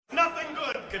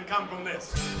can come from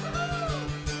this.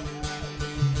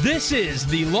 This is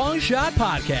the Longshot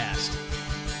Podcast.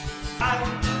 I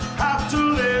have to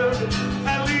live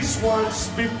at least once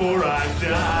before I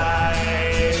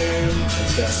die.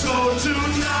 So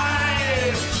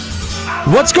tonight,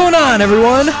 What's going on,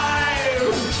 everyone?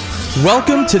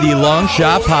 Welcome to the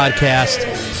Longshot Podcast,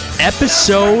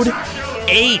 episode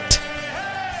 8.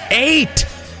 8.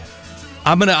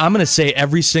 I'm gonna say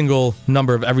every single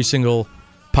number of every single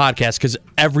podcast because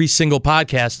every single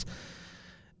podcast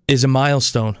is a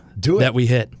milestone that we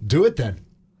hit. Do it then.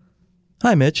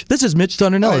 Hi, Mitch. This is Mitch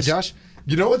Thundernellis. Hi, Josh.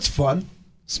 You know what's fun?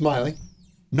 Smiling.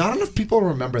 Not enough people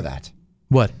remember that.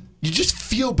 What? You just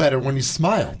feel better when you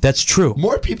smile. That's true.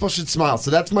 More people should smile.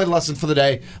 So that's my lesson for the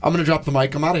day. I'm going to drop the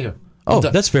mic. I'm out of here. Oh,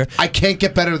 that's fair. I can't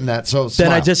get better than that. So smile.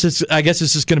 Then I guess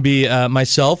it's just going to be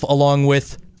myself along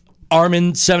with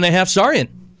Armen 7.5 Sarian.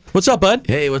 What's up, bud?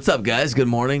 Hey, what's up, guys? Good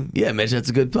morning. Yeah, Mitch, that's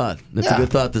a good thought. That's a good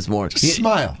thought this morning. Just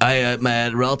smile. I had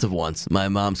a relative once, my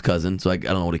mom's cousin, so I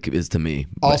don't know what he is to me.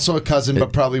 Also a cousin,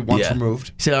 but probably once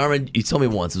removed. He said, Armen, you told me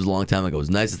once, it was a long time ago, it was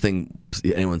the nicest thing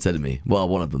anyone said to me. Well,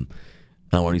 one of them.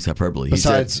 I don't want to use hyperbole.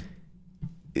 Besides,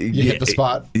 you hit the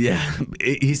spot. Yeah.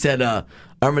 He said,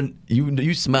 Armen,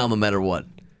 you smile no matter what.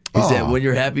 He said, when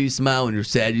you're happy, you smile. When you're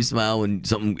sad, you smile. When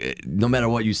no matter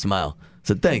what, you smile. I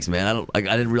said, thanks, man. I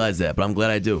didn't realize that, but I'm glad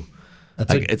I do.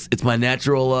 It's my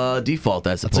natural default,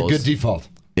 I suppose. That's a good default.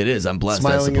 It is. I'm blessed.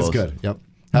 Smiling I suppose. is good. Yep.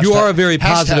 You are a very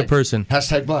positive person.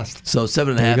 Hashtag blessed. So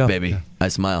 7.5, baby. Yeah. I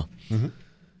smile. Mm-hmm.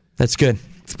 That's good.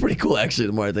 It's pretty cool, actually.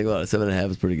 The more I think about it,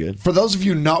 7.5 is pretty good. For those of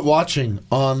you not watching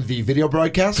on the video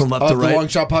broadcast From left of to right. the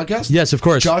Longshot Podcast, Yes, of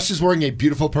course. Josh is wearing a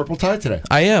beautiful purple tie today.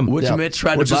 I am. Which Mitch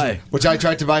tried to buy. Which I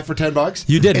tried to buy for $10.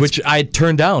 You did, which I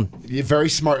turned down. Very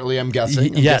smartly, I'm guessing.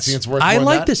 I'm Yes. guessing it's worth I more than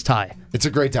like that. this tie. It's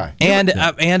a great tie. And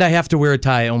I have to wear a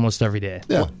tie almost every day.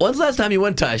 Yeah. When's the last time you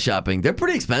went tie shopping? They're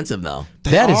pretty expensive now.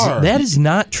 That is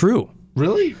not true.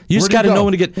 Really? You just got to know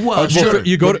when to get. Well, sure.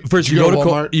 You go to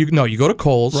Walmart. You go to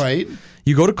Kohl's. Right.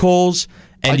 You go to Kohl's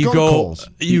and I go to Kohl's.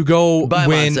 You go Buy them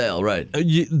when on sale, right?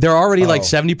 They're already like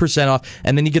 70% off,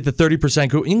 and then you get the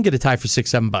 30%. You can get a tie for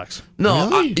 $6-7. No,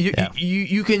 Really?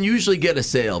 you can usually get a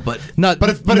sale, but But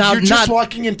if you're just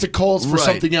walking into Kohl's for Right.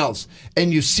 something else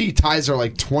and you see ties are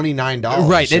like $29,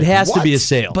 Right, it has to what? be a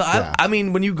sale. But Yeah. I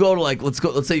mean, when you go to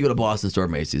let's say you go to Boston Store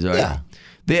Macy's, right? Yeah.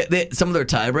 They some of their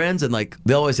tie brands and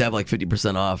they always have like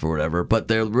 50% off or whatever, but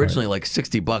they're originally like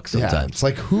 $60 sometimes. Yeah. It's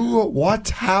like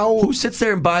how? Who sits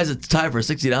there and buys a tie for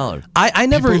 $60? I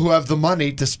never People who have the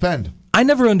money to spend. I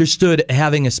never understood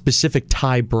having a specific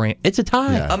tie brand. It's a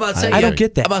tie. Yeah. I'm not saying I don't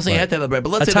get that. I'm not saying you have to have a brand, but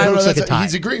let's A say tie that, looks like a tie.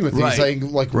 He's agreeing with you. Right. He's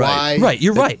saying like Right. why? Right,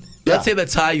 you're right. let's say the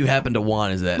tie you happen to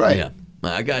want is that. Right. Yeah,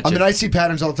 I got you. I mean, I see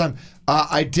patterns all the time.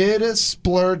 I did a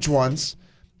splurge once.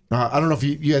 I don't know if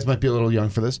you guys might be a little young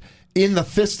for this. In the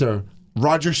Pfister,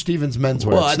 Roger Stevens menswear.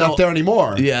 Well, It's I know- not there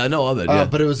anymore. Yeah, I know of it. Yeah.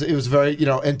 But it was very,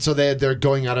 and so they're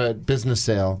going out of business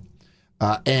sale,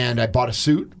 and I bought a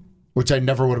suit, which I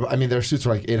never would have. I mean, their suits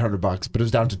were like $800, but it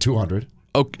was down to $200.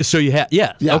 Okay, so you have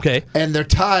yeah. Okay. And their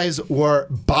ties were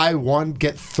buy one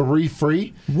get 3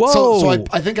 free. Whoa. So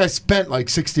I think I spent like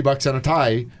 $60 on a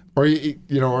tie,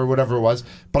 or whatever it was,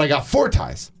 but I got 4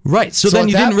 ties. Right. So then at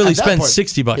you didn't really at that spend point-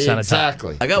 $60 on a tie.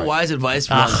 Exactly. I got wise advice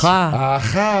from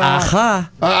Aha.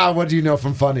 What do you know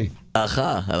from Funny?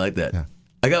 Aha, I like that.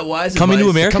 I got wise Coming to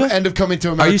advice. America? End of Coming to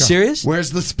America. Are you serious?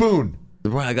 Where's the spoon?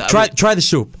 Right, Try the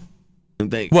soup.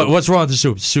 What's wrong with the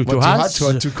soup? Soup too hot?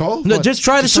 Too cold? No, What? just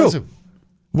try the soup.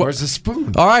 Where's the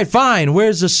spoon? All right, fine.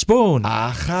 Where's the spoon?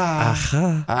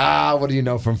 Aha. What do you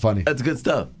know from Funny? That's good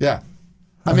stuff. Yeah.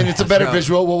 I mean, it's a better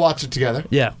visual. We'll watch it together.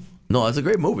 Yeah. No, that's a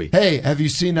great movie. Hey, have you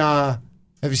seen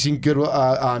Goodwill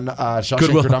on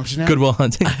Shawshank Redemption yet? Goodwill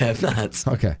Hunting. I have not.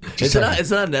 Okay. It's not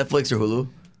on Netflix or Hulu?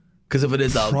 Because if it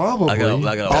is, I'll Probably. I gotta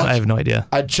watch. I have no idea.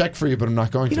 I'd check for you, but I'm not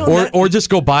going to. know- Or just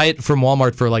go buy it from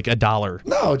Walmart for like $1.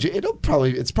 No,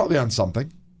 it's probably on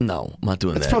something. No, I'm not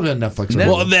doing It's that. probably on Netflix.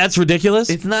 Well, that's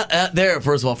ridiculous. It's not there,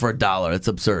 first of all, for $1. It's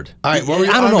absurd. All right,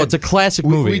 I don't know. It's a classic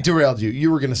movie. We derailed you. You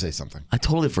were going to say something. I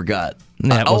totally forgot.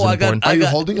 Nah, it wasn't important. Are you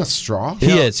holding a straw? He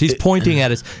is. He's pointing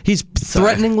at us. He's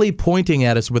threateningly pointing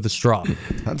at us with a straw.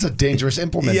 That's a dangerous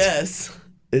implement. Yes.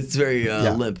 It's very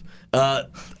limp.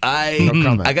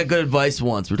 comment. I got good advice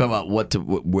once. We're talking about what to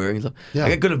wear and stuff. Yeah. I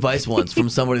got good advice once from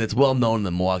somebody that's well known in the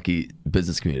Milwaukee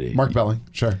business community. Mark Belling,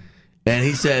 sure. And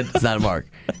he said, it's not Mark.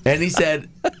 And he said,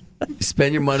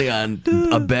 spend your money on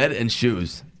a bed and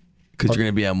shoes because you're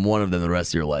going to be on one of them the rest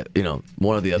of your life. You know,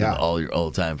 one or the other Yeah. all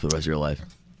the time for the rest of your life.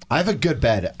 I have a good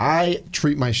bed. I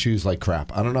treat my shoes like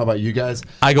crap. I don't know about you guys.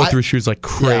 I go through shoes like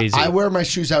crazy. Yeah, I wear my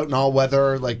shoes out in all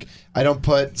weather. Like, I don't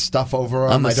put stuff over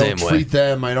them. I don't treat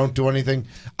them. I don't do anything.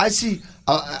 I see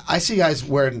guys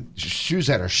wearing shoes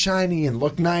that are shiny and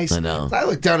look nice. I know. I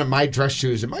look down at my dress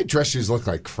shoes, and my dress shoes look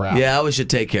like crap. Yeah, I always should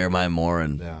take care of mine more.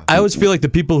 And I always feel like the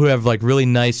people who have like really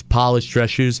nice polished dress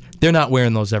shoes, they're not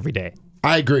wearing those every day.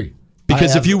 I agree.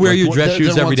 Because if you wear your dress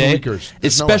shoes every day,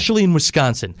 especially in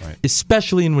Wisconsin,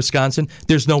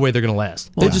 there's no way they're going to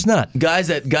last. They're just not. Guys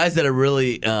that are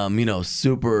really,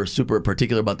 super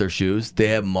particular about their shoes, they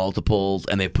have multiples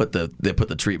and they put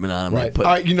the treatment on them. Right. All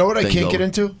right. You know what I can't get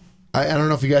into? I don't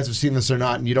know if you guys have seen this or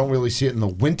not, and you don't really see it in the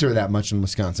winter that much in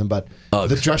Wisconsin. But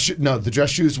the dress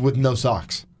shoes with no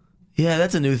socks. Yeah,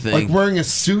 that's a new thing. Like wearing a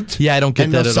suit. Yeah, I don't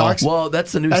get that no at socks. all. Well,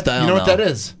 that's the new style. You know now. what that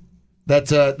is?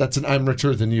 That's an I'm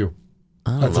richer than you.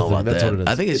 I don't know about That's that. what it is.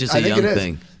 I think it's just a young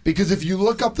thing. Because if you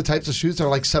look up the types of shoes, they're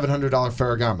like $700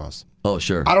 Ferragamos. Oh,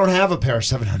 sure. I don't have a pair of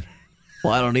 $700.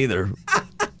 Well, I don't either.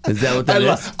 Is that what that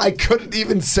is? I couldn't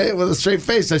even say it with a straight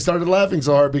face. I started laughing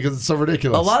so hard because it's so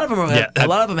ridiculous. A lot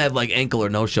of them have like ankle or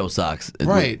no-show socks,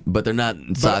 right? But they're not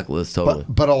sockless totally.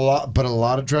 But a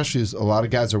lot of dress shoes. A lot of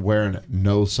guys are wearing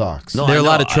no socks. No, there are a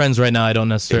lot of trends right now I don't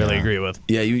necessarily agree with.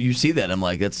 Yeah, you see that. I'm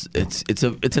like, it's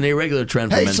an irregular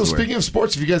trend. Hey, for so menswear. Speaking of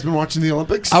sports, have you guys been watching the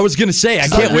Olympics? I was gonna say I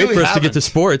can't wait for us to get to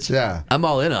sports. Yeah, I'm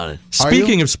all in on it.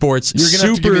 Speaking of sports, you're gonna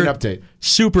have to give me an update.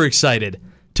 Super excited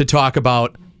to talk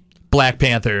about Black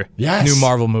Panther, new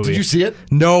Marvel movie. Did you see it?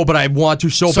 No, but I want to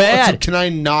so bad. So can I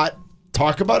not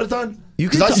talk about it then?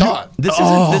 Because I saw it.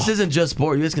 This isn't just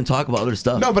sport. You guys can talk about other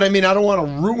stuff. No, but I mean, I don't want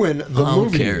to ruin the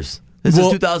movie. Who cares? This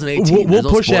is 2018. We'll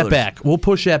push that back. We'll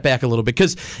push that back a little bit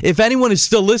because if anyone is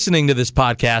still listening to this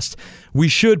podcast, we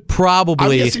should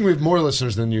probably. I'm guessing we have more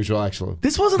listeners than usual, actually.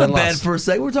 This wasn't a bad first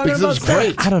segment. We're talking about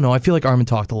great. I don't know. I feel like Armen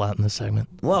talked a lot in this segment.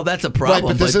 Well, that's a problem. Right,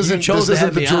 but this isn't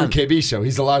the Drew and KB show.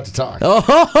 He's allowed to talk.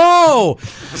 Oh,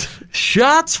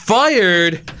 shots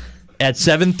fired at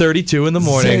 7:32 in the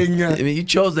morning. Zing. I mean, you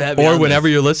chose to have me or on whenever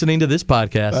this. you're listening to this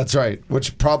podcast. That's right,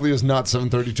 which probably is not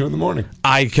 7:32 in the morning.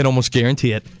 I can almost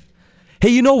guarantee it. Hey,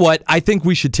 you know what? I think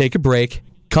we should take a break,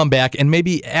 come back, and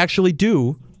maybe actually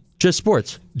do Just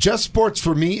Sports. Just Sports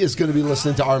for me is going to be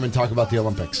listening to Armen talk about the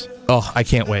Olympics. Oh, I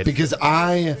can't wait. Because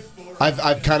I've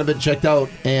kind of been checked out,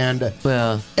 and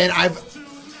I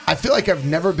feel like I've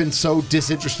never been so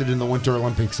disinterested in the Winter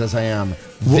Olympics as I am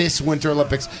this Winter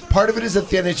Olympics. Part of it is that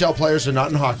the NHL players are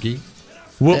not in hockey.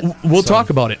 We'll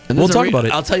talk about it. We'll talk about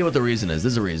it. I'll tell you what the reason is.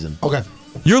 There's a reason. Okay.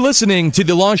 You're listening to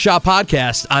the Longshot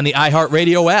podcast on the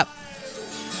iHeartRadio app.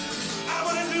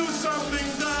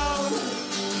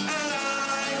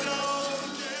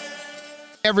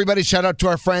 Everybody, shout out to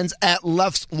our friends at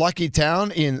Lef's Lucky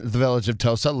Town in the village of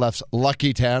Tosa. Lef's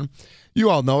Lucky Town.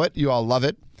 You all know it. You all love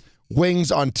it.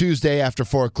 Wings on Tuesday after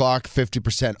 4 o'clock,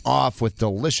 50% off with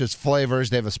delicious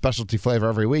flavors. They have a specialty flavor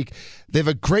every week. They have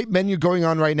a great menu going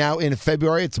on right now in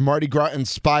February. It's Mardi Gras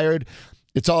inspired.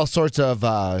 It's all sorts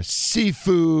of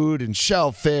seafood and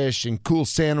shellfish and cool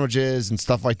sandwiches and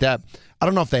stuff like that. I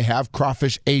don't know if they have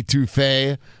crawfish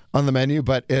étouffée on the menu,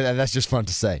 but that's just fun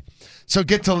to say. So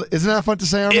isn't that fun to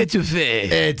say, Armen? Étouffée.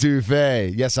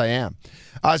 Étouffée. Yes, I am.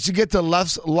 So get to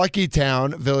Lef's Lucky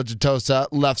Town, Village of Tosa,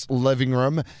 Lef's Living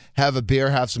Room. Have a beer,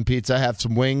 have some pizza, have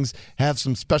some wings, have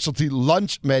some specialty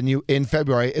lunch menu in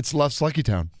February. It's Lef's Lucky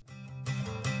Town.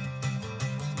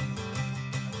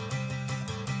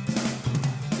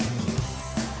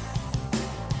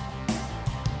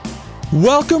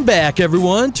 Welcome back,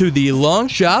 everyone, to the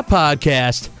Longshot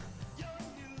podcast.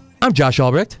 I'm Josh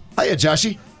Albrecht. Hiya,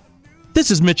 Joshy. This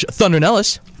is Mitch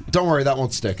Thundernellis. Don't worry, that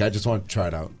won't stick. I just want to try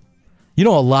it out. You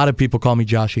know, a lot of people call me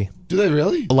Joshy. Do they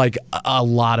really? Like, a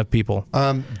lot of people.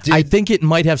 I think it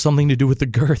might have something to do with the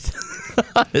girth.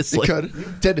 It could.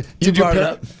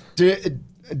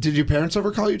 Did your parents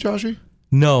ever call you Joshy?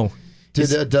 No.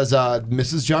 Does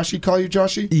Mrs. Joshy call you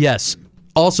Joshy? Yes.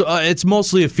 Also, it's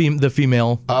mostly the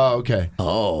female. Oh, okay.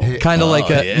 Oh. Kind of like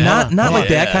not like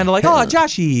that. Kind of like, oh,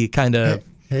 Joshy, kind of.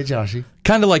 Hey, Joshy.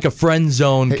 Kind of like a friend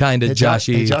zone kind of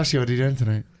Joshy. Hey, Joshy, what are you doing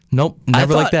tonight? Nope,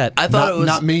 never like that. I thought it was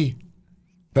not me.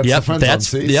 That's the friend zone.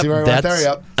 See where I went there?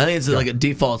 Yep. I think it's like a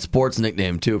default sports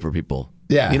nickname too for people.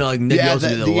 Yeah. You know, like Nick Yost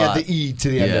did it a lot. The E to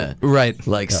the end. Yeah. Right.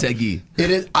 Like Segi.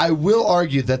 It is. I will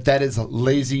argue that is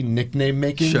lazy nickname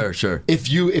making. Sure. If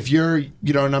you're,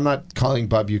 and I'm not calling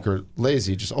Bob Uecker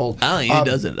lazy, just old. I don't think he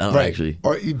does it. I don't actually.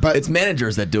 But it's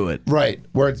managers that do it. Right.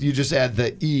 Where you just add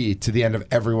the E to the end of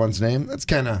everyone's name. That's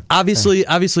kind of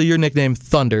obviously your nickname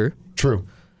Thunder. True.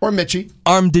 Or Mitchie.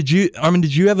 Armen, did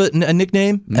you have a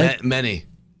nickname? Many.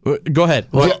 Go ahead.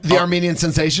 The Armenian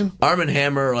sensation? Arm and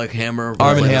Hammer, like Hammer.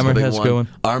 Arm and was Hammer, a big that's a one. good one.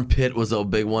 Armpit was a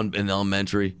big one in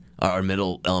elementary, our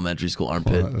middle elementary school.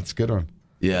 Armpit. Oh, that's a good one.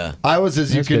 Yeah. I was,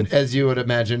 as That's you would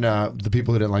imagine, the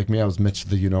people who didn't like me, I was Mitch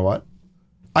the you-know-what.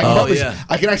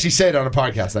 I can actually say it on a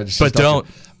podcast. But don't.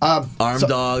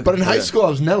 Dog. But in high school, I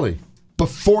was Nelly.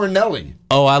 Before Nelly.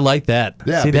 Oh, I like that.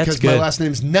 Yeah, See, because that's good. my last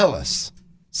name's Nellis.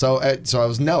 So I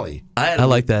was Nelly. I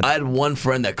like that. I had one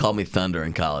friend that called me Thunder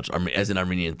in college, as an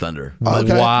Armenian Thunder.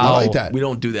 Okay. Wow. I like that. We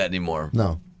don't do that anymore.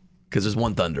 No. Because there's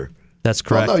one Thunder. That's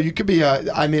correct. Well, no, you could be,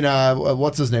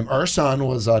 what's his name? Ersan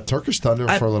was Turkish Thunder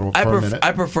for a minute.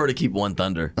 I prefer to keep one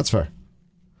Thunder. That's fair.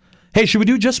 Hey, should we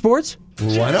do Just Sports?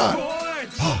 Why not?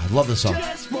 Sports. Oh, I love this song.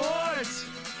 Just sports.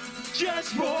 Just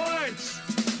sports.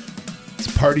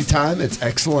 It's party time. It's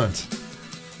excellent.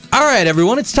 All right,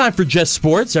 everyone, it's time for Just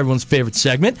Sports, everyone's favorite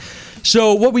segment.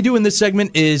 So what we do in this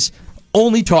segment is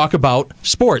only talk about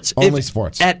sports. Only If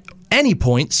sports. At any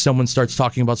point, someone starts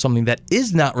talking about something that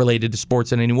is not related to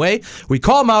sports in any way, we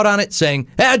call them out on it saying,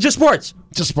 hey, just sports.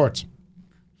 Just sports.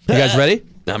 You guys ready?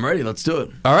 I'm ready. Let's do it.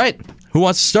 All right. Who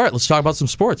wants to start? Let's talk about some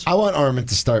sports. I want Armen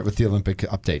to start with the Olympic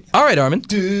update. All right, Armen. That's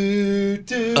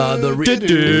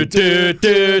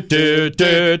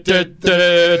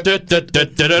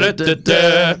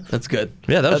good.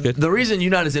 Yeah, that was good. The reason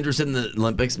you're not as interested in the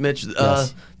Olympics, Mitch,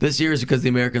 this year is because the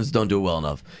Americans don't do well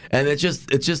enough, and it's just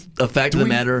a fact of the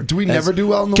matter. Do we never do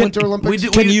well in the Winter Olympics?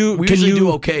 We usually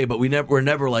do okay, but we're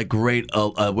never like great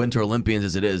Winter Olympians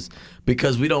as it is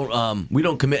because we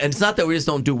don't commit. And it's not that we just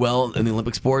don't do well in the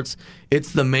Olympic sports.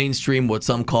 It's the mainstream, what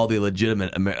some call the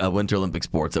legitimate Winter Olympic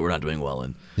sports that we're not doing well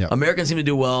in. Yeah. Americans seem to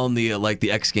do well in the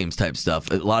the X Games type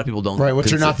stuff. A lot of people don't. Right,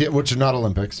 which are not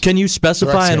Olympics. Can you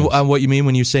specify Games. on what you mean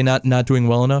when you say not doing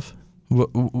well enough?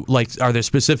 Like, are there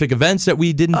specific events that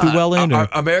we didn't do well in? Or?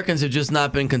 Americans have just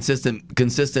not been consistent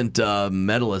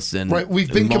medalists. And Right,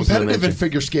 we've been competitive in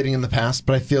figure skating in the past,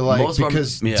 but I feel like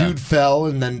dude fell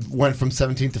and then went from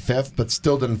 17th to 5th, but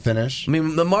still didn't finish. I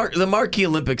mean, the marquee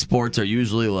Olympic sports are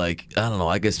usually like, I don't know,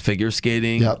 I guess figure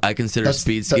skating. Yep. I consider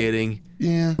speed skating.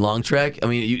 Yeah. Long track. I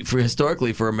mean,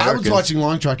 historically for Americans, I was watching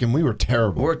long track and we were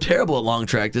terrible. We're terrible at long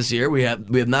track this year. We have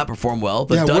not performed well.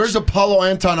 Where's Apollo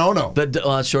Antonono?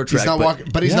 The short track. He's not walking,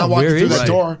 but he's not walking through that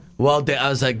door. Well, I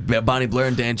was like Bonnie Blair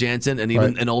and Dan Jansen, and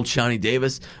even an old Shawnee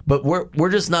Davis. But we're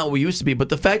just not what we used to be. But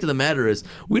the fact of the matter is,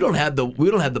 we don't have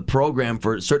the program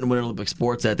for certain Winter Olympic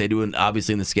sports that they do,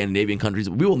 obviously in the Scandinavian countries.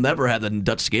 We will never have the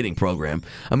Dutch skating program.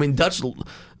 I mean, in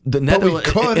the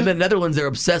Netherlands, they're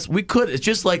obsessed. We could. It's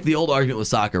just like the old argument with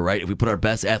soccer, right? If we put our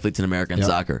best athletes in American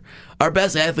soccer, our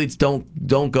best athletes don't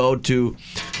go to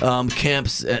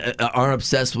camps, aren't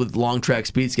obsessed with long track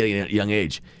speed skating at a young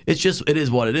age. It is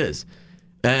what it is.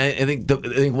 And I think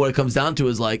what it comes down to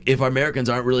is like if Americans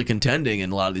aren't really contending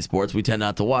in a lot of these sports, we tend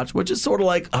not to watch, which is sort of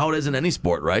like how it is in any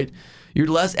sport, right? You're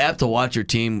less apt to watch your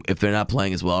team if they're not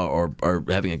playing as well or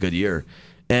having a good year.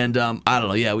 And I don't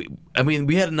know. Yeah,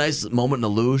 we had a nice moment in the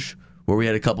luge where we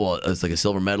had a couple. It's like a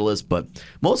silver medalist, but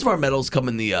most of our medals come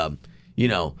in the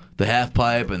the half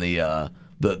pipe and the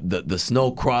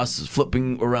snow cross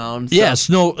flipping around. Yeah,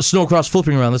 snow cross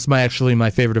flipping around. That's my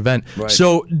favorite event. Right.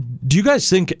 So, do you guys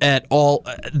think at all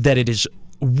that it is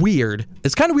weird?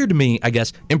 It's kind of weird to me, I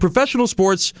guess, in professional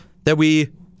sports that we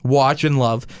watch and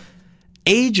love.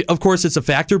 Age, of course, it's a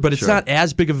factor, but it's not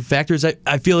as big of a factor as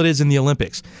I feel it is in the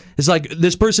Olympics. It's like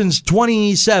this person's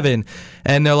 27,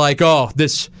 and they're like, "Oh,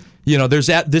 this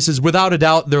is without a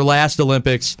doubt their last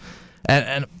Olympics,"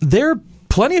 and there are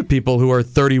plenty of people who are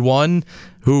 31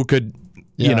 who could,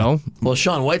 Well,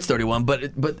 Shaun White's 31, but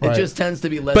it just tends to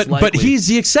be less likely. But he's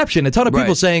the exception. A ton of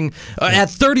people saying at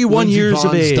 31 years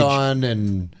of age. Done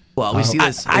and well, we see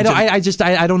this. I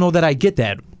don't know that I get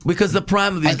that. Because the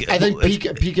prime of these, I think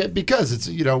peak because it's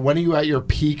when are you at your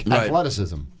peak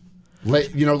athleticism?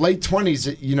 Late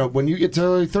 20s. When you get to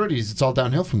early 30s, it's all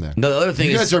downhill from there. No, the other thing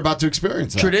you guys are about to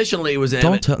experience that. Traditionally, it was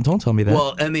don't tell me that.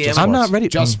 Well, and I'm not ready.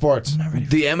 Just sports. I'm not ready.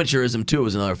 The amateurism too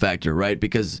was another factor, right?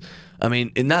 Because I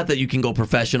mean, not that you can go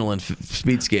professional in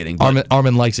speed skating. But,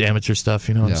 Armen likes amateur stuff.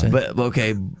 You know what I'm saying?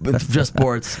 But just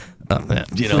sports.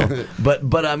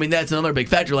 But I mean that's another big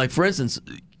factor. Like for instance,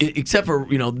 except for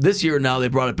this year now they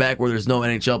brought it back where there's no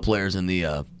NHL players in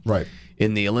the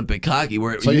in the Olympic hockey.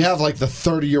 So you have like the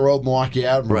 30-year-old Milwaukee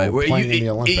Admiral playing in the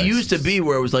Olympics. It used to be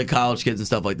where it was like college kids and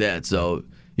stuff like that. So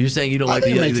you're saying you don't like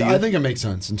the youth? I think it makes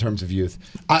sense in terms of youth.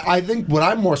 I think what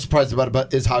I'm more surprised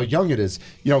about is how young it is.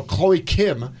 Chloe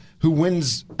Kim, who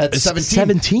wins at It's 17.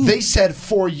 17. They said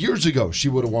 4 years ago she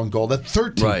would have won gold at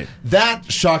 13. Right.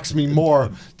 That shocks me more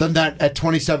than that at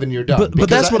 27 you're done. But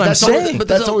that's what I'm saying. But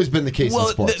that's always been the case in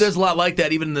sports. There's a lot like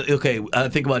that. Even I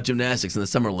think about gymnastics in the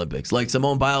Summer Olympics. Like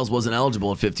Simone Biles wasn't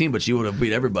eligible at 15, but she would have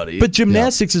beat everybody. But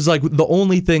gymnastics is like the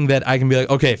only thing that I can be like,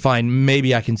 okay, fine,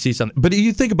 maybe I can see something. But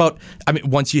you think about,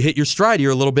 once you hit your stride,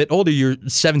 you're a little bit older, you're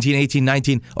 17, 18,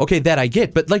 19. Okay, that I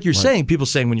get. But like you're saying, people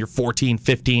saying when you're 14,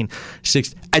 15,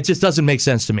 16, it just doesn't make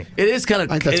sense to me. It is kind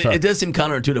of. It does seem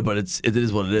counterintuitive, but it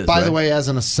is what it is. By the way, as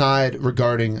an aside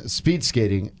regarding speed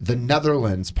skating, the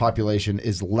Netherlands population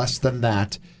is less than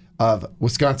that of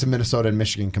Wisconsin, Minnesota, and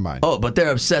Michigan combined. Oh, but they're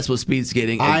obsessed with speed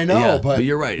skating. I know, but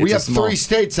you're right. We have 3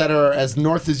 states that are as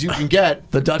north as you can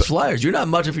get. The Dutch Flyers. You're not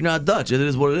much if you're not Dutch. It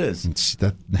is what it is.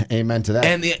 Amen to that.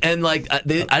 And I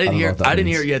didn't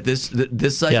hear it yet this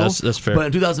cycle. Yeah, that's fair. But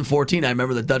in 2014, I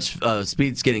remember the Dutch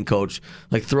speed skating coach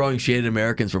throwing shade at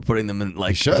Americans for putting them in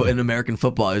in American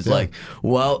football. He's like,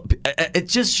 well, it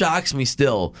just shocks me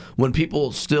still when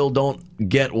people still don't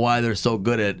get why they're so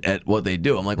good at what they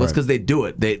do. I'm like, well, it's because they do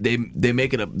it. They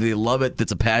make it they love it.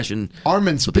 It's a passion.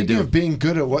 Armen, speaking of being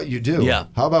good at what you do,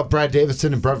 how about Brad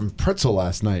Davison and Brevin Pritzel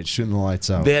last night shooting the lights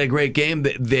out? They had a great game.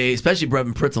 They especially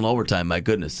Brevin Pritzel in overtime. My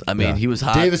goodness, he was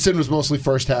hot. Davison was mostly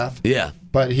first half. Yeah,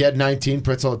 but he had 19.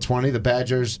 Pritzel had 20. The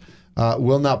Badgers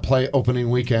will not play opening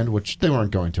weekend, which they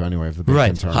weren't going to anyway. Of the Big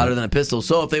Ten tournament. Hotter than a pistol.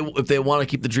 So if they want to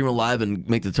keep the dream alive and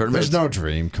make the tournament, there's no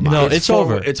dream. Come on, no, it's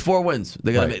over. It's 4 wins.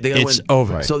 They got to win. It's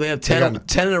over. Right. So they have 10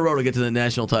 in a row to get to the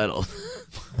national title.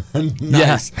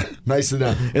 Nice of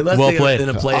them. Unless well they played. in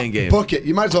a playing game. Book it.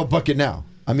 You might as well book it now.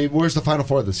 Where's the Final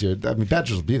Four this year?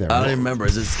 Badgers will be there. I don't even remember.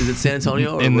 Is it San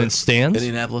Antonio or in the stands?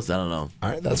 Indianapolis? I don't know. All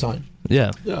right, that's fine.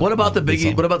 Yeah. What about the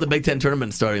Big Ten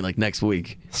tournament starting next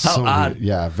week? How so odd. Weird.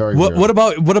 Yeah, very weird.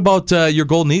 What about your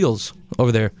Golden Eagles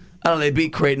over there? I don't know. They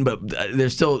beat Creighton, but they're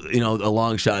still a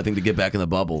long shot. I think to get back in the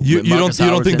bubble. You don't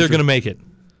think they're going to make it?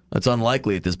 It's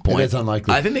unlikely at this point. It is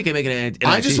unlikely. I think they can make it.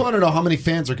 I just want to know how many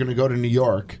fans are going to go to New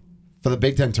York for the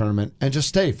Big Ten tournament and just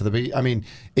stay for the Big.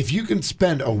 If you can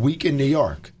spend a week in New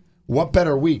York, what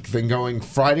better week than going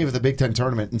Friday for the Big Ten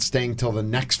tournament and staying till the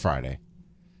next Friday,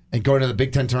 and going to the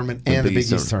Big Ten tournament and the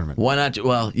Big East tournament? Why not?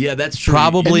 Well, yeah, that's true.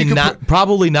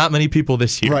 Probably not many people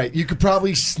this year. Right. You could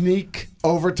probably sneak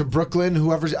over to Brooklyn.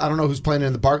 I don't know who's playing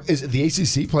in the Is it the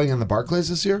ACC playing in the Barclays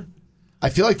this year? I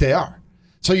feel like they are.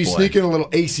 So you sneak in a little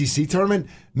ACC tournament.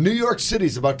 New York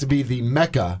City's about to be the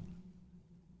mecca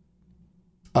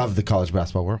of the college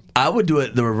basketball world. I would do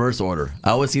it the reverse order.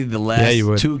 I would see the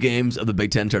last 2 games of the Big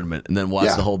Ten tournament and then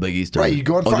watch the whole Big East tournament. Right, you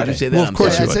go on Friday. Did you say that? Well, of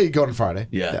course I say you go on Friday.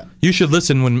 Yeah. You should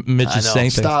listen when Mitch is saying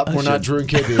things. Stop. We're not Drew and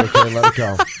KB. Okay, let it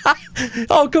go.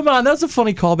 Oh, come on. That's a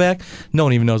funny callback. No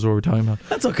one even knows what we're talking about.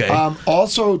 That's okay.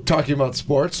 Also, talking about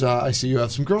sports, I see you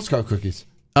have some Girl Scout cookies.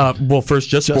 Well, first,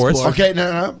 just sports. Okay,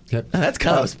 no. Okay. That's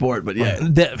kind of a sport, but yeah.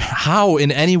 How,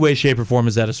 in any way, shape, or form,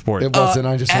 is that a sport? It wasn't.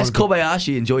 I just ask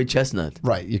Kobayashi and Joey Chestnut.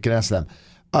 Right, you can ask them.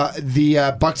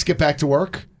 The Bucks get back to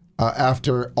work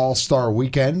after All-Star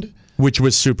Weekend, which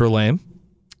was super lame.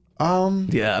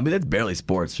 Yeah, that's barely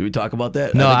sports. Should we talk about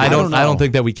that? No, I don't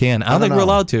think that we can. I don't think we're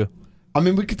allowed to.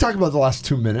 We could talk about the last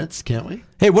 2 minutes, can't we?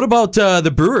 Hey, what about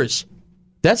the Brewers?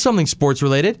 That's something sports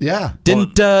related. Yeah.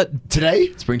 Didn't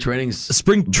today? Spring training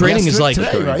is like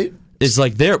today, right? Is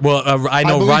like there. Well, I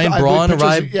know Ryan Braun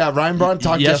arrived. Yeah, Ryan Braun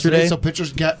talked yesterday. So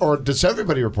pitchers or does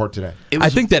everybody report today?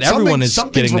 I think that everyone is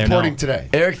getting there reporting now. Today.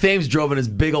 Eric Thames drove in his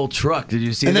big old truck. Did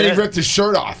you see that? And then he ripped his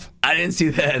shirt off. I didn't see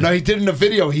that. No, he did in a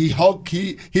video. He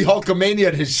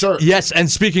Hulkamania'd his shirt. Yes,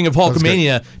 and speaking of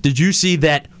Hulkamania, did you see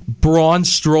that Braun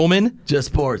Strowman? Just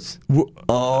sports.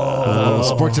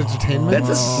 Sports entertainment? That's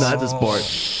a sport.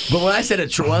 But when I said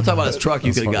when I talk about his truck,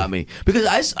 you could have got me.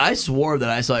 Because I swore that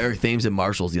I saw Eric Thames in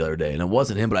Marshalls the other day, and it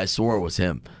wasn't him, but I swore it was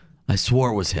him.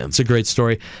 It's a great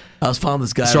story. I was following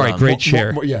this guy around. Great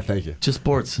share. Yeah, thank you. Just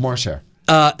sports. More share.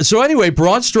 So anyway,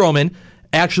 Braun Strowman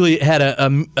actually had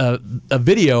a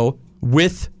video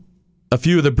with a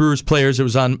few of the Brewers players. It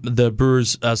was on the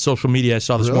Brewers social media I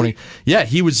saw this morning. Yeah,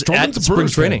 he was at spring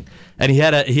training, and he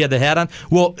had the hat on.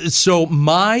 Well, so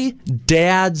my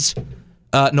dad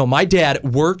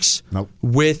works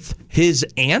with his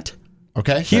aunt.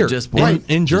 Okay. Here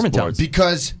in Germantown.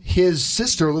 Because his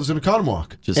sister lives in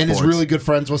Oconomowoc and is really good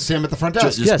friends with Sam at the front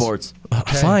desk. Just sports.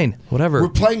 Okay. Fine, whatever. We're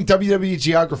playing WWE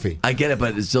geography. I get it,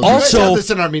 but it's still... Also, you guys have this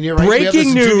in Armenia, right?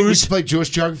 Breaking news. You play Jewish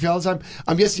geography all the time.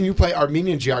 I'm guessing you play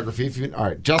Armenian geography. All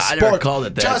right, just sports. I never called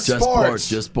it that.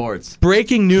 Just sports.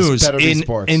 Breaking news.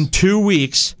 In 2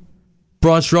 weeks,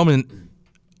 Braun Strowman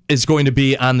is going to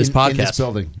be on this podcast. In this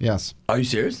building, yes. Are you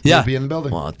serious? Yeah. He'll be in the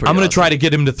building. Well, I'm going to try to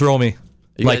get him to throw me.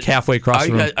 like halfway across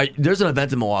the room. There's an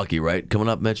event in Milwaukee, right? Coming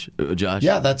up, Mitch, Josh?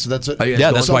 Yeah, that's it.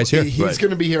 Yeah, that's why he's here. He's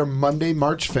going to be here Monday,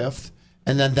 March 5th.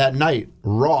 And then that night,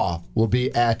 Raw will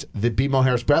be at the BMO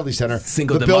Harris Bradley Center.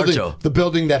 Cinco de Marzo. The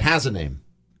building that has a name.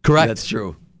 Correct. That's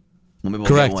true. Well, maybe we'll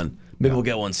Correct. get one. Maybe we'll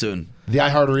get one soon. The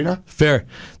iHeart Arena? Fair.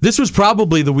 This was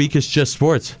probably the weakest Just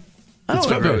Sports. I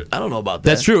don't know about that.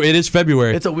 That's true. It is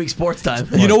February. It's a weak sports time.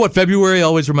 You know what February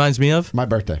always reminds me of? My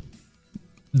birthday.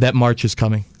 That March is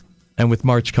coming. And with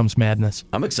March comes madness.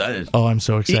 I'm excited. Oh, I'm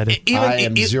so excited. I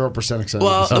am 0% excited.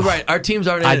 Well, right. Our teams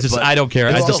aren't in it. I don't care.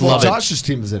 I just Well, love it. Josh's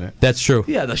team is in it. That's true.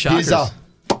 Yeah, the Shockers.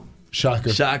 He's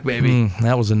shocker. Shock, baby.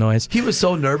 That was a noise. He was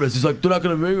so nervous. He's like, they're not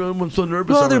going to make it. I'm so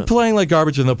nervous. Well, they're playing like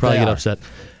garbage and they'll probably They get are. upset.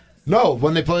 No,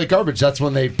 when they play garbage, that's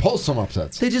when they pull some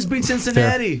upsets. They just beat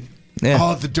Cincinnati. Yeah.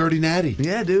 Oh, the dirty natty.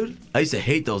 Yeah, dude. I used to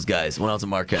hate those guys when I was at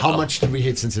Marquette. How much did we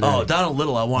hate Cincinnati? Oh, Donald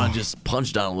Little. I want to just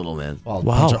punch Donald Little, man. Well,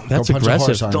 Wow, go that's punch a aggressive.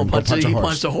 horse, Armin. Don't Go punch a he horse.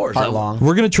 punched a horse. Heart long.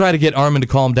 We're going to try to get Armin to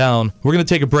calm down. We're going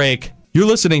to take a break. You're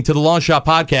listening to the Longshot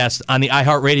Podcast on the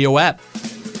iHeartRadio app.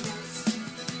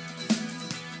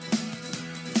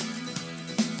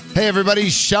 Hey, everybody.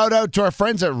 Shout out to our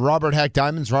friends at Robert Hack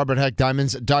Diamonds,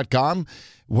 roberthackdiamonds.com.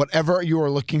 Whatever you are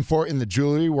looking for in the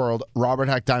jewelry world, Robert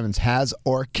Hack Diamonds has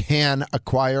or can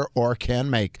acquire or can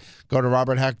make. Go to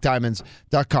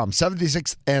roberthackdiamonds.com.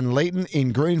 76th and Layton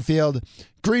in Greenfield,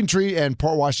 Green Tree and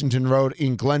Port Washington Road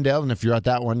in Glendale. And if you're at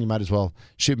that one, you might as well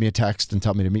shoot me a text and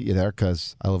tell me to meet you there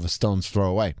because I live a stone's throw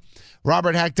away.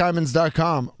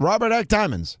 roberthackdiamonds.com.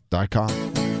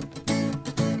 roberthackdiamonds.com.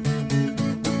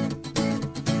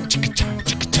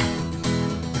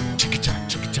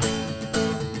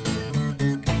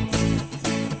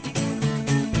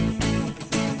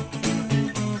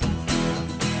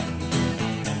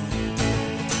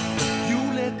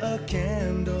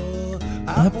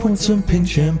 I poured some pink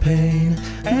champagne,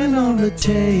 and on the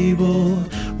table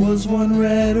was one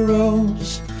red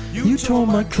rose. You tore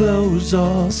my clothes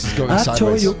off. going I tore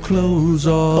sideways. your clothes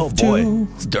off, Oh, boy. too.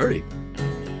 It's dirty.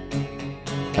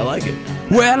 I like it.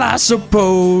 Well, I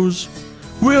suppose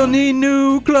we'll need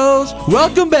new clothes.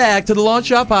 Welcome back to the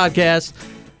Longshot Podcast.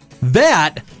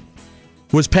 That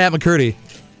was Pat McCurdy,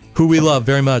 who we love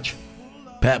very much.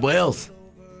 Pat Wales.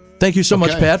 Thank you so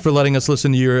much, Okay. Pat, for letting us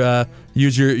listen to your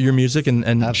use your music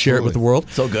and share it with the world.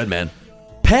 So good, man.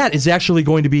 Pat is actually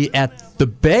going to be at the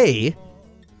Bay.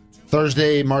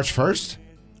 Thursday, March 1st?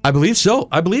 I believe so.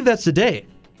 I believe that's the day.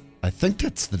 I think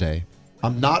that's the day.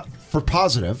 I'm not for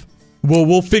positive. Well,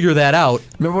 we'll figure that out.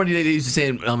 Remember when they used to say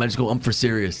in elementary school, I'm for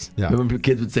serious? Yeah. Remember when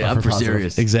kids would say, Not I'm for positive.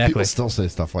 serious? Exactly. People still say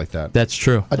stuff like that. That's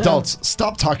true. Adults,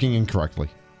 stop talking incorrectly.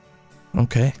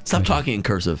 Okay. Stop talking in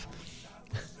cursive.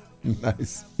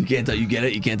 Nice. You can't talk. You get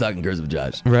it? You can't talk in cursive,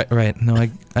 Josh. Right. No,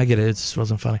 I get it. It just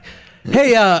wasn't funny.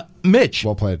 Hey, Mitch,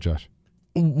 Well played, Josh.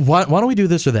 why don't we do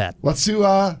this or that? Let's do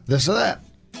this or that.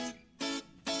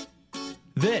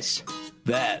 This.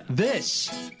 That. This.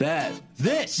 That.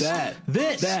 This. That.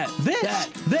 This. That. This.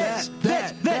 That.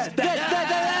 This.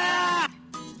 That.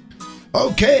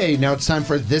 Okay, now it's time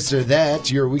for this or that,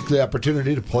 your weekly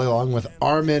opportunity to play along with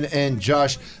Armin and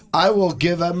Josh. I will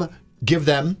give them two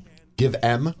topics.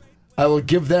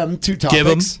 Give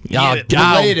them.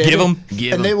 Related, Give them.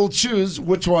 and they will choose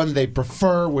which one they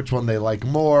prefer, which one they like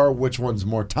more, which one's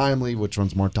more timely, which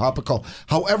one's more topical.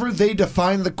 However they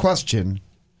define the question,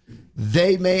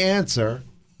 they may answer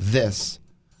this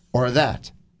or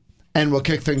that. And we'll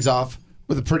kick things off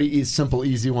with a pretty simple,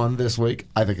 easy one this week.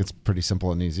 I think it's pretty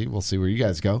simple and easy. We'll see where you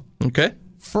guys go. Okay.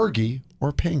 Fergie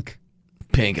or Pink?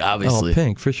 Pink, obviously. Oh,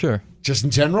 Pink, for sure. Just in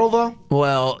general, though?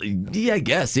 Well, yeah, I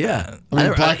guess, yeah. I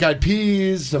mean, Black Eyed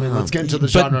Peas. I mean, let's get into the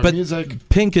genre of music.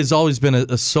 Pink has always been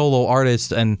a solo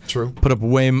artist and True. put up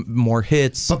way more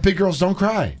hits. But Big Girls Don't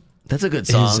Cry. That's a good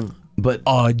song. But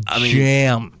A I mean,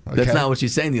 jam. that's Okay. not what she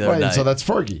sang the other Right, night. so that's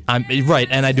Fergie. I'm right,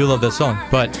 and I do love this song.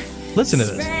 But listen to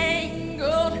this.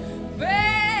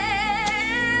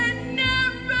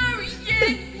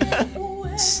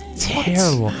 It's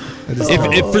terrible.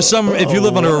 If you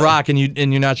live under a rock and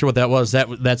you're not sure what that was,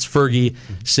 that's Fergie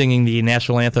singing the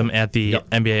national anthem at the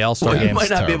NBA All-Star Well, you game. might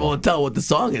not be terrible. able to tell what the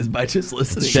song is by just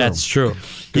listening. That's true.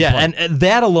 Good And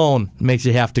that alone makes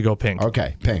you have to go Pink.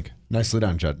 Okay, Pink. Nicely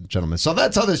done, gentlemen. So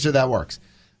that's how this or that works.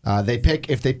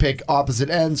 If they pick opposite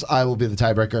ends, I will be the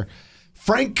tiebreaker.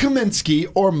 Frank Kaminsky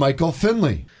or Michael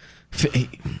Finley?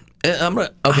 I'm gonna.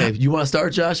 Okay, you want to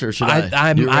start, Josh, or should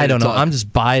I? You're ready I to don't know. talk. I'm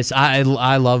just biased. I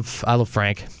love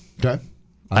Frank. Okay.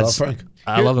 I love Frank.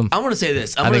 I love him. I'm going to say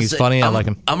this. I think he's funny. I like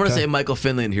him. I'm going to Okay. say Michael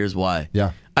Finley, and here's why.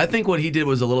 Yeah. I think what he did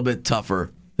was a little bit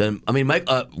tougher then Frank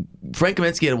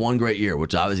Kaminsky had one great year,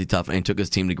 which obviously tough, and he took his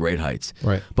team to great heights.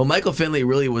 Right. But Michael Finley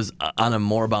really was on a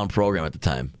more-bound program at the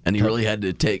time, and he really had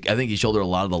to take. I think he shouldered a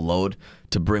lot of the load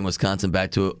to bring Wisconsin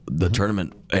back to the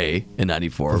tournament A in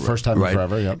 '94. For the first time in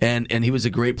forever. Yep. And he was a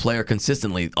great player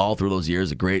consistently all through those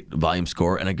years, a great volume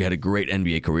scorer, and had a great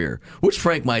NBA career, which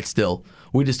Frank might still.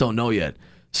 We just don't know yet.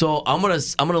 So I'm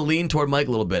gonna lean toward Mike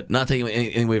a little bit, not taking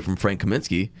anything away from Frank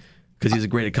Kaminsky, because he's a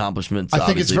great accomplishment. I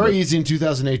think it's very easy in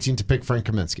 2018 to pick Frank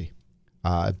Kaminsky.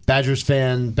 Badgers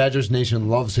fan, Badgers Nation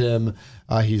loves him.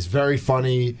 He's very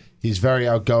funny. He's very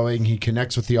outgoing. He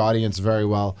connects with the audience very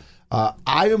well.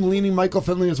 I am leaning Michael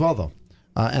Finley as well, though.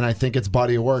 And I think it's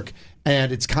body of work.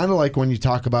 And it's kind of like when you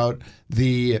talk about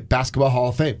the Basketball Hall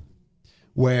of Fame,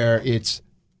 where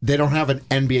they don't have an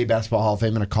NBA Basketball Hall of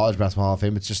Fame and a College Basketball Hall of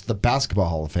Fame. It's just the Basketball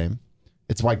Hall of Fame.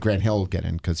 It's why Grant Hill will get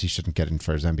in, because he shouldn't get in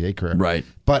for his NBA career. Right.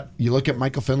 But you look at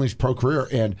Michael Finley's pro career,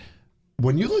 and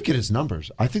when you look at his numbers,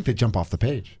 I think they jump off the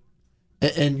page.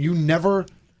 And you never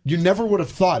would have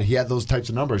thought he had those types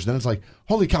of numbers. Then it's like,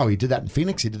 holy cow, he did that in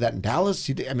Phoenix. He did that in Dallas.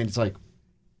 It's like,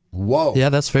 whoa. Yeah,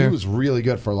 that's fair. He was really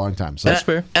good for a long time. So that's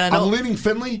fair. And I'm leaning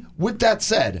Finley. With that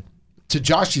said, to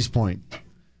Josh's point,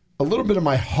 a little bit of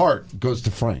my heart goes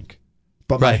to Frank,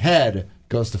 but my head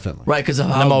goes to Finley. Right, because of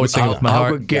I'm always thinking with my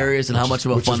heart. gregarious and how much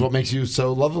of a which fun... is what makes you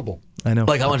so lovable. I know.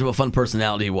 Like how much of a fun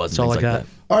personality he was. That's all I got.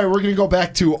 All right, we're going to go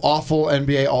back to awful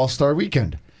NBA All-Star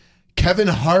Weekend. Kevin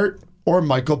Hart or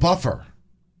Michael Buffer?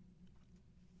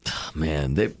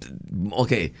 Man,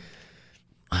 okay.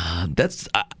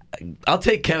 I'll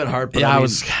take Kevin Hart. But I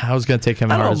was going to take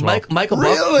Kevin Hart as well.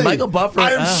 Michael Buffer.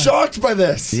 I am shocked by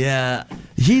this. Yeah.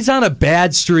 He's on a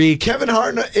bad streak. Kevin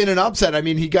Hart in an upset. I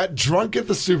mean, he got drunk at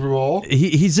the Super Bowl.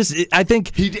 He's just, I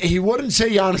think. He wouldn't say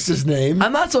Giannis's name.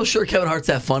 I'm not so sure Kevin Hart's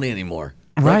that funny anymore.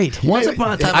 Right. Once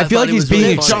upon a time, I feel like he's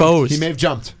being exposed. He may have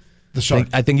jumped the shark.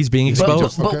 I think he's being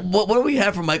exposed. But what do we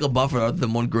have from Michael Buffer other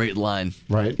than one great line?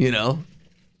 Right. You know?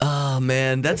 Oh,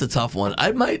 man, that's a tough one.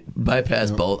 I might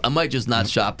bypass both. I might just not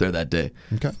shop there that day.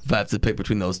 Okay. If I have to pick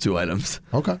between those two items.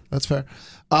 Okay, that's fair.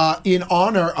 In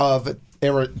honor of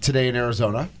today in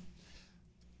Arizona,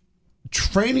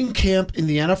 training camp in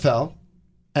the NFL,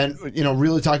 and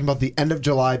really talking about the end of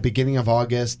July, beginning of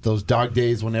August, those dog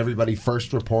days when everybody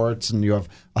first reports and you have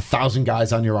 1,000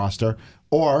 guys on your roster,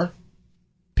 or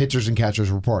pitchers and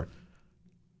catchers report.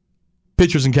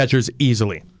 Pitchers and catchers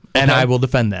easily, and I will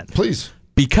defend that. Please.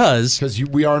 Because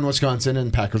we are in Wisconsin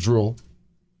and Packers rule.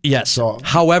 Yes.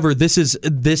 However,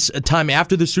 this time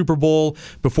after the Super Bowl,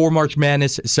 before March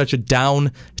Madness, is such a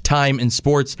down time in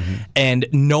sports, and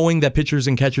knowing that pitchers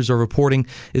and catchers are reporting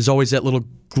is always that little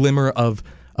glimmer of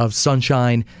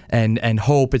sunshine and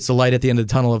hope. It's the light at the end of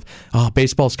the tunnel of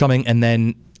baseball's coming, and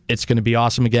then it's going to be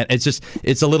awesome again.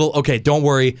 It's a little, okay, don't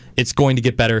worry, it's going to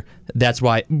get better. That's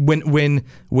why when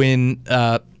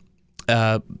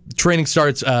training camp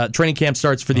starts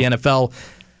for the NFL,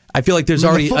 I feel like there's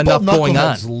already enough going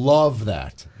on. Love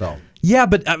that, though. Yeah,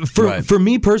 but for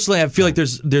me personally, I feel like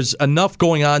there's enough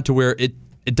going on to where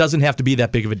it doesn't have to be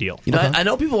that big of a deal. I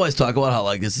know people always talk about how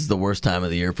like this is the worst time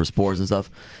of the year for sports and stuff,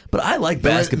 but I like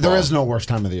basketball. There is no worst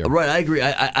time of the year. Right, I agree.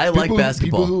 I like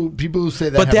basketball. People who say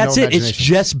that, but have that's no it. It's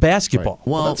just basketball. Right.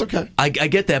 Well, that's okay. I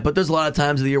get that, but there's a lot of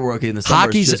times of the year where in the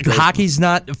summer hockey's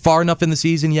not far enough in the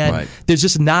season yet. Right. There's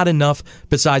just not enough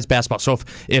besides basketball. So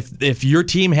if your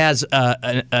team has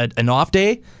an off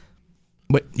day,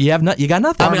 but you got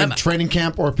nothing. I mean, training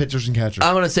camp or pitchers and catchers.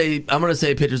 I'm gonna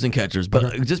say pitchers and catchers,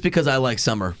 but just because I like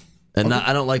summer and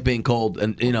I don't like being cold,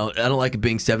 and I don't like it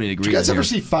being 70 degrees. Did you guys ever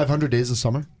see 500 Days of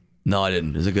Summer? No, I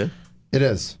didn't. Is it good? It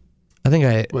is. I think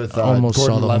I with almost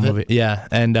Gordon saw the Levitt. whole movie. Yeah,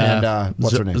 and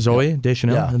what's her name? Zoe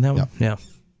Deschanel in that one. Yeah.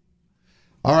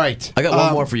 All right. I got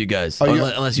one more for you guys.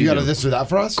 Unless you got do. a this or that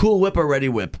for us? Cool Whip or Ready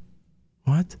Whip?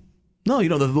 What? No,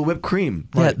 the whipped cream.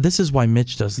 Yeah, Right. this is why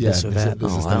Mitch does this or that.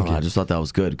 This is I don't know. I just thought that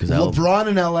was good because LeBron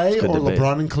in L.A. or debate.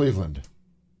 LeBron in Cleveland?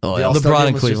 Oh, The yeah. All-Star LeBron game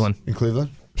in was just Cleveland. In Cleveland?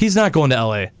 He's not going to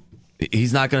L.A.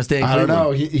 He's not going to stay in I Cleveland.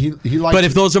 don't know. He likes. But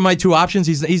if those are my two options,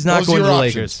 he's not those going are to the your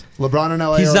Lakers. options. LeBron in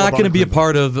L.A. He's or not LeBron going to in be a Cleveland?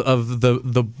 part of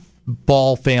the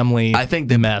Ball family. I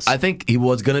think mess. I think he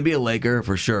was going to be a Laker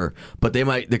for sure, but they're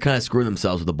kind of screwing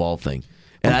themselves with the Ball thing,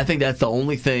 and I think that's the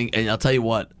only thing. And I'll tell you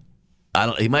what,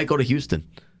 he might go to Houston.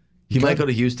 He might go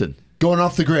to Houston. Going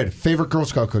off the grid. Favorite Girl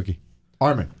Scout cookie?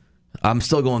 Armen. I'm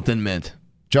still going Thin Mint.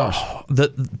 Josh.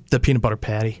 The peanut butter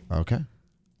patty. Okay.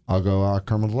 I'll go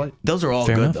Caramel Delight. Those are all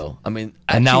Fair good enough. though. I mean,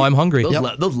 And now I'm hungry.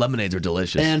 Those lemonades are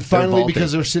delicious. And They're finally, vaulting.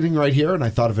 because they're sitting right here, and I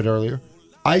thought of it earlier,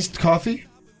 iced coffee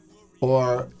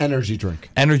or energy drink?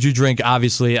 Energy drink,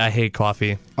 obviously. I hate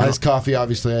coffee. Iced coffee,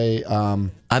 obviously.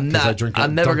 I'm not. I drink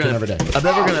I'm never Dunkin' gonna. every day. I'm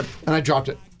never gonna. And I dropped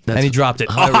it. And he dropped it.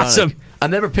 ironic. Awesome.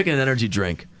 I'm never picking an energy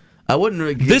drink. I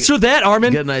wouldn't This or that,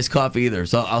 Armen? get an iced coffee either.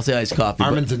 So I'll say iced coffee.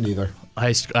 Armen's in neither.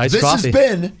 Iced This coffee. has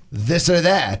been This or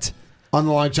That on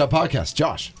the Longshot podcast.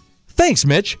 Josh. Thanks,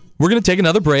 Mitch. We're going to take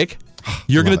another break.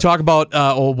 You're going to talk about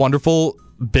a wonderful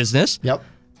business. Yep.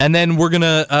 And then we're going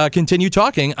to continue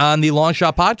talking on the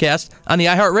Longshot podcast on the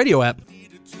iHeartRadio app.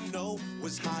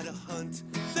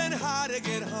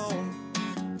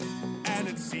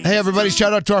 Hey, everybody,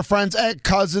 shout out to our friends at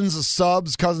Cousins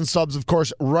Subs. Cousins Subs, of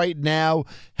course, right now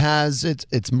has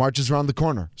it's March around the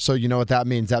corner. So you know what that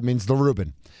means. That means the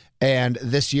Reuben. And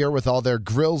this year, with all their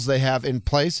grills they have in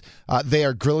place, they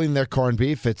are grilling their corned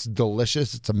beef. It's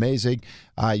delicious. It's amazing.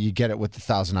 You get it with the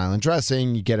Thousand Island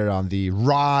dressing. You get it on the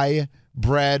rye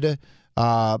bread.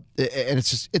 And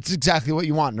it's exactly what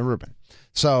you want in a Reuben.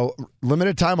 So,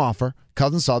 limited time offer,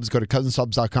 Cousins Subs. Go to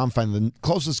cousinsubs.com, find the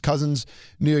closest Cousins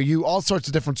near you. All sorts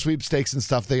of different sweepstakes and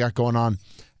stuff they got going on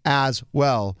as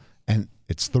well. And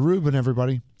it's the Reuben,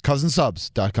 everybody.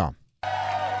 cousinsubs.com.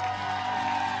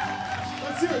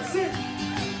 Let's hear it, sing.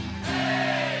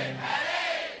 Hey,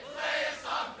 Patty, play a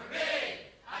song for me.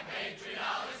 I paid $3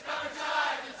 cover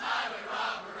charge this highway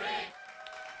robbery.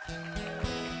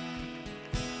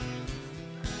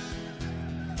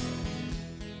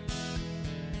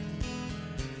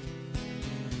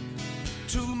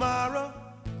 Tomorrow,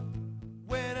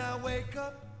 when I wake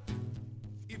up,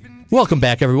 Welcome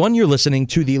back, everyone. You're listening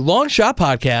to the Longshot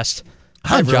podcast.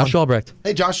 I'm everyone. Josh Albrecht.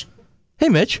 Hey, Josh. Hey,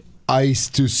 Mitch. Ice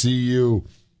to see you.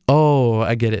 Oh,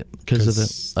 I get it because of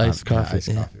the iced coffee. Iced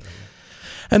Yeah. coffee.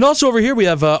 And also over here we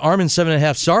have Armen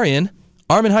 7.5 Sarian.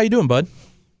 Armen, how you doing, bud?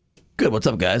 Good. What's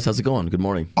up, guys? How's it going? Good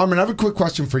morning. Armen, I have a quick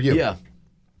question for you. Yeah.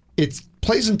 It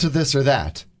plays into this or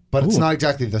that, but it's Ooh. not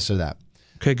exactly this or that.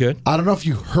 Okay, good. I don't know if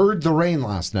you heard the rain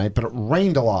last night, but it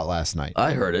rained a lot last night.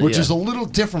 I heard it, Which yeah. is a little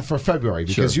different for February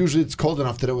because Sure. usually it's cold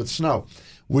enough that it would snow.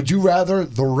 Would you rather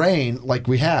the rain like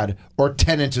we had or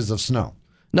 10 inches of snow?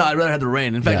 No, I'd rather have the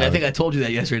rain. In fact, Yeah. I think I told you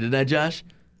that yesterday, didn't I, Josh?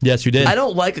 Yes, you did. I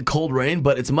don't like a cold rain,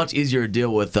 but it's much easier to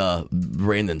deal with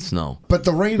rain than snow. But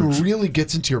the rain really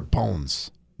gets into your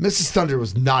bones. Mrs. Thunder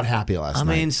was not happy last I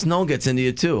night. mean, snow gets into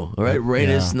you too, all right? Rain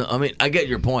is Yeah. snow. I mean, I get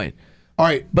your point. All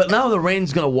right. But now the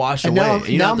rain's going to wash And away. now,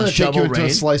 You now don't I'm have going to to take you shovel into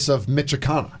rain. a slice of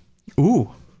Michoacana.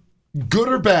 Ooh. Good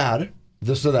or bad,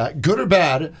 this or that, good or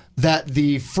bad, that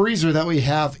the freezer that we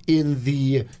have in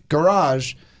the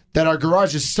garage, that our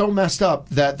garage is so messed up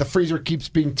that the freezer keeps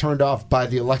being turned off by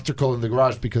the electrical in the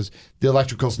garage because the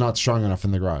electrical's not strong enough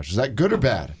in the garage. Is that good or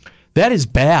bad? That is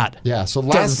bad. Yeah, so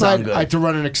Doesn't last sound night good. I had to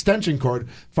run an extension cord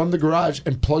from the garage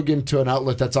and plug into an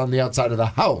outlet that's on the outside of the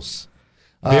house.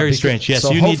 Very strange. Yes,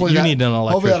 you need hopefully an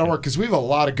electrician. Hopefully that'll work because we have a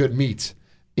lot of good meat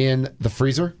in the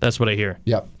freezer. That's what I hear.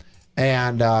 Yep.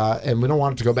 And we don't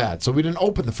want it to go bad. So we didn't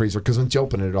open the freezer because once you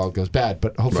open it, it all goes bad.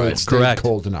 But hopefully Right. it stayed Correct.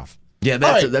 cold enough. Yeah, All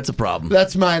that's, right. that's a problem.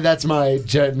 That's my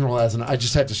general lesson. I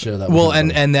just had to share that with Well,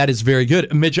 everybody. and that is very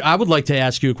good. Mitch, I would like to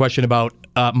ask you a question about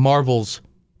Marvel's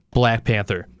Black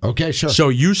Panther. Okay, sure. So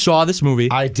you saw this movie.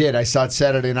 I did. I saw it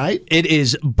Saturday night. It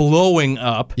is blowing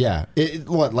up. Yeah.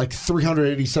 What, like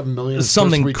 387 million? its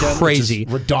Something first weekend, crazy.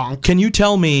 Which is redonk. Can you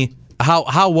tell me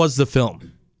how was the film?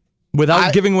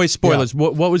 Without giving away spoilers,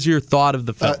 what was your thought of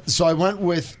the film? So I went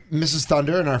with Mrs.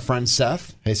 Thunder and our friend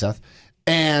Seth. Hey, Seth.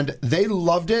 And they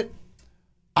loved it.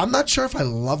 I'm not sure if I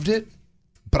loved it,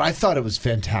 but I thought it was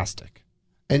fantastic.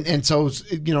 And so,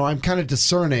 I'm kind of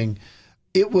discerning.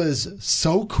 It was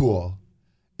so cool.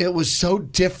 It was so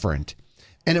different.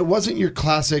 And it wasn't your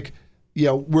classic,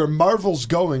 where Marvel's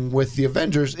going with the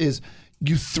Avengers is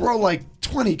you throw like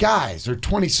 20 guys or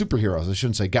 20 superheroes. I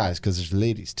shouldn't say guys because there's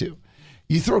ladies too.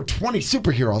 You throw 20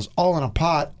 superheroes all in a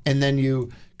pot and then you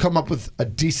come up with a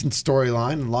decent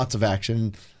storyline and lots of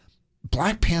action.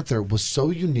 Black Panther was so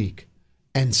unique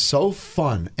and so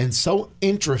fun and so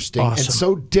interesting and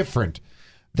so different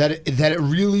that it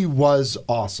really was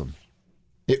awesome.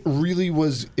 It really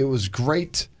was. It was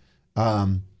great. There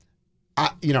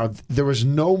was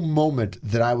no moment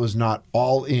that I was not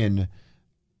all in,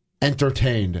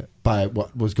 entertained by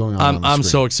what was going on. I'm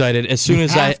so excited. As soon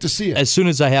as have to see it. As soon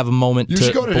as I have a moment You to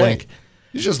should go today. blink.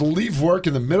 You just leave work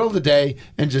in the middle of the day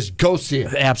and just go see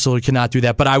it. Absolutely cannot do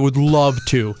that, but I would love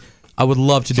to. I would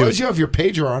love to As do long it. as you have your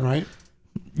pager on, right?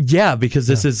 Yeah, because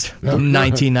this is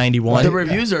 1991. The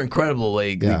reviews are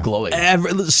incredibly glowing.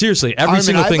 Seriously, every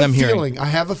single thing I'm hearing. I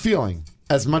have a feeling,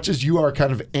 as much as you are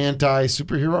kind of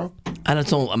anti-superhero,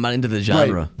 I'm not into the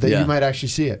genre. Right, that you might actually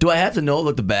see it. Do I have to know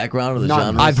the background of the None.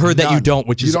 genre? I've heard that you don't,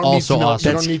 which is also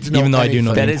awesome. You don't need to know even though I do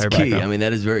know that the is entire key. background. I mean,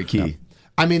 that is very key. Yeah.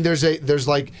 I mean, there's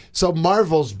like, so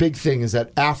Marvel's big thing is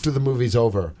that after the movie's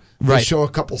over, they Right. show a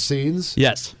couple scenes.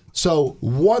 Yes. So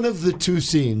one of the two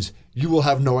scenes, you will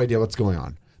have no idea what's going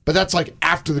on. But that's like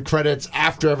after the credits,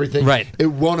 after everything. Right. It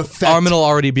won't affect. Armen will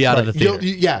already be out of the theater.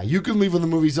 You can leave when the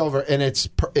movie's over, and it's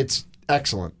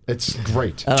excellent. It's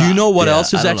great. Do you know what Yeah,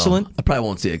 else is I don't know. excellent? I probably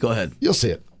won't see it. Go ahead. You'll see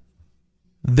it.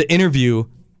 The interview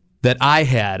that I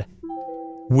had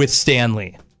with Stan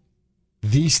Lee.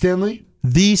 The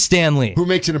Stanley, Who who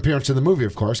makes an appearance in the movie,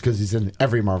 of course, because he's in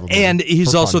every Marvel movie. And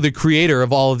he's for also fun. the creator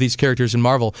of all of these characters in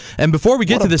Marvel. And before we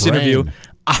get What to a this brain. interview,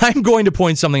 I'm going to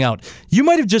point something out. You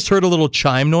might have just heard a little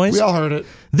chime noise. We all heard it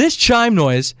This chime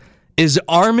noise is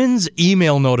Armen's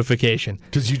email notification.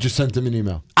 because you just sent him an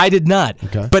email. I did not.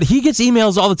 Okay. But he gets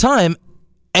emails all the time,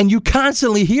 and you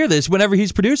constantly hear this whenever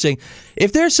he's producing.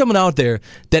 If there's someone out there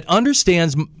that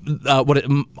understands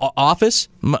Office,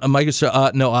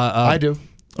 Microsoft, I do.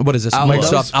 What is this? Outlook.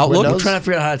 Microsoft Outlook? I'm trying to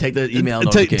figure out how to take the email To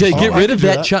notification. get I rid can of do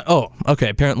that that. chime. Oh, okay.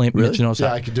 Apparently, Mitch knows Yeah,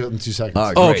 how. I can do it in 2 seconds. All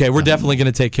right, Oh, great. okay, we're definitely going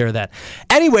to take care of that.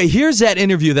 Anyway, here's that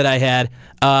interview that I had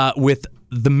with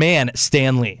the man,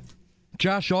 Stan Lee.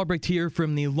 Josh Albrecht here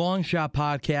from the Longshot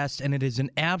podcast, and it is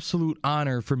an absolute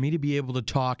honor for me to be able to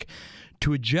talk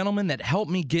to a gentleman that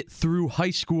helped me get through high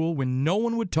school when no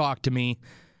one would talk to me,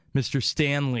 Mr.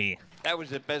 Stan Lee. That was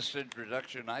the best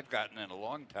introduction I've gotten in a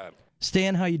long time.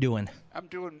 Stan, how you doing? I'm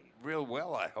doing real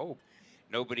well, I hope.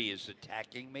 Nobody is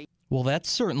attacking me. Well, that's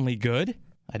certainly good.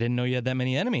 I didn't know you had that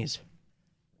many enemies.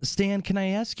 Stan, can I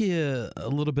ask you a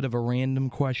little bit of a random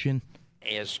question?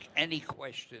 Ask any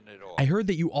question at all. I heard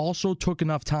that you also took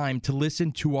enough time to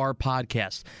listen to our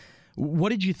podcast. What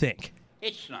did you think?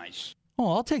 It's nice.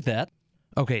 Oh, I'll take that.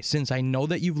 Okay, since I know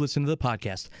that you've listened to the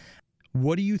podcast,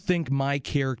 what do you think my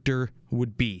character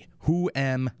would be? Who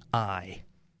am I?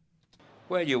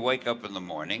 Well, you wake up in the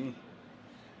morning,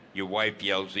 your wife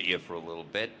yells at you for a little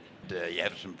bit, you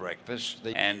have some breakfast,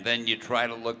 and then you try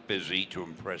to look busy to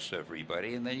impress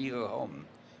everybody, and then you go home,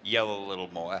 yell a little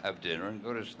more, have dinner, and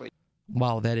go to sleep.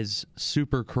 Wow, that is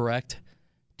super correct,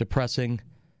 depressing,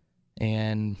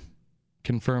 and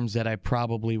confirms that I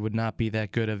probably would not be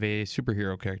that good of a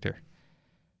superhero character.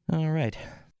 All right.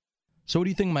 So what do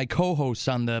you think of my co-hosts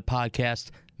on the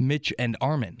podcast, Mitch and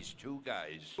Armen? These two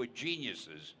guys were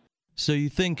geniuses. So you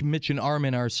think Mitch and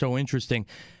Armen are so interesting.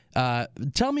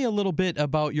 Tell me a little bit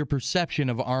about your perception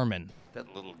of Armen.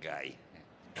 That little guy.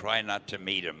 Try not to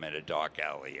meet him in a dark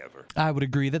alley ever. I would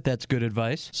agree that that's good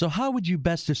advice. So how would you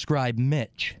best describe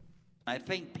Mitch? I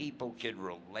think people can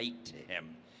relate to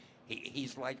him.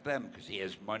 He's like them because he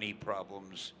has money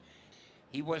problems.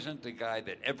 He wasn't the guy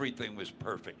that everything was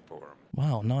perfect for him.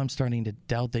 Wow, now I'm starting to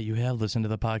doubt that you have listened to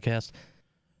the podcast.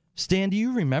 Stan, do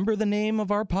you remember the name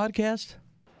of our podcast?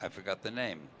 I forgot the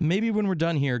name. Maybe when we're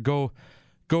done here, go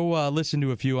listen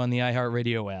to a few on the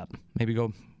iHeartRadio app. Maybe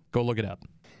go look it up.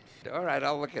 All right,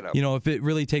 I'll look it up. You know, if it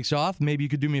really takes off, maybe you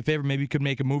could do me a favor. Maybe you could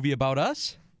make a movie about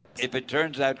us. If it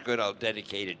turns out good, I'll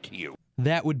dedicate it to you.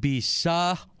 That would be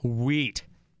sweet.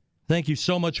 Thank you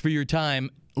so much for your time.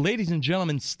 Ladies and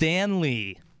gentlemen, Stan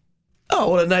Lee. Oh,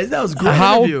 what a nice! That was a great.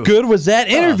 How interview. good was that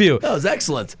interview? That was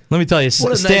excellent. Let me tell you,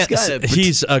 What a Stan, nice guy.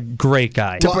 he's a great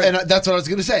guy. Well, and that's what I was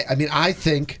going to say. I mean, I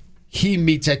think he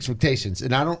meets expectations.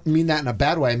 And I don't mean that in a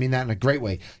bad way. I mean that in a great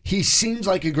way. He seems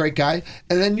like a great guy.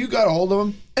 And then you got a hold of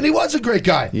him, and he was a great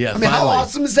guy. Yeah, I mean, how finally.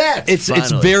 awesome is that? It's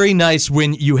Finally. very nice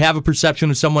when you have a perception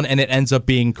of someone and it ends up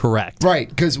being correct. right,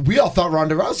 because we all thought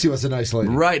Ronda Rousey was a nice lady.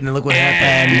 Right, and then look what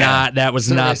happened. And that was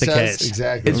Survey not the says case.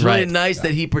 Exactly. It's really Right. nice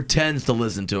that he pretends to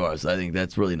listen to us. I think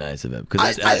that's really nice of him.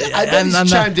 I Because bet he's I'm not-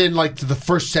 chimed in like to the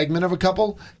first segment of a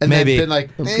couple, and Maybe. then been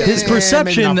like, His maybe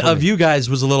perception not for of me. you guys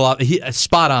was a little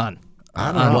spot on.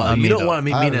 I don't know. on you me, don't though. want to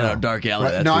meet I me in don't a know. dark alley.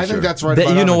 Right. That's No, for I sure. think that's right. That- about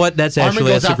you know Armen. what? That's Armen actually-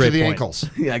 goes that's a after great the point. ankles.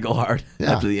 Yeah, I go hard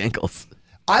Yeah. after the ankles.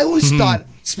 I always thought.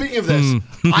 Speaking of this,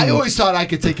 I always thought I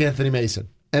could take Anthony Mason,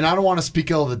 and I don't want to speak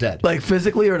ill of the dead. Like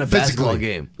physically or in a basketball Physically,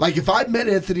 game? like if I met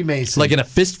Anthony Mason, Like in a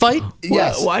fist fight?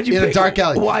 yes, Why'd you in pick a dark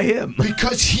alley? Why him?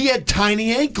 Because he had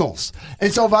tiny ankles,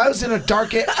 and so if I was in a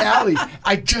dark alley,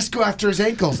 I'd just go after his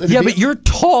ankles. And Yeah, it'd but be- you're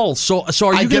tall, so are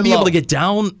I you going to get be able low. to get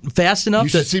down fast enough You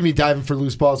to... should see me diving for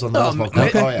loose balls on the basketball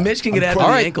court. Mi- Oh, yeah. Mitch can get I'm after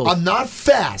quick. the ankles. I'm not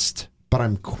fast, but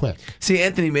I'm quick. See,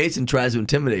 Anthony Mason tries to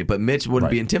intimidate, but Mitch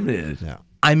wouldn't be intimidated. Yeah.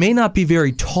 I may not be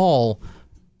very tall,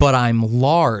 but I'm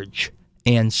large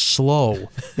and slow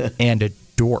and a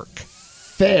dork.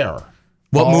 Fair.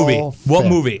 What All movie? What fair.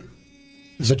 movie?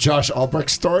 Is it Josh Albrecht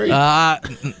story?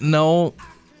 No.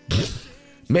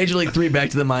 Major League 3, back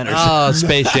to the minors. Oh,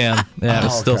 Space Jam. Yeah, it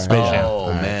was still Okay. Space Jam. Oh,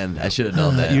 man. I should have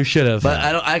known that. You should have. But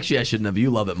I shouldn't have. You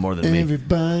love it more than me.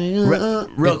 Everybody,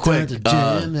 Real quick, it's time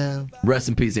to jam now. Rest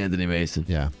in peace, Anthony Mason.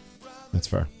 Yeah, that's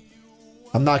fair.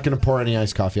 I'm not going to pour any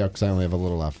iced coffee out because I only have a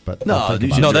little left. But No, I'll think you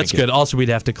about should it. No, that's drink it. good. Also, we'd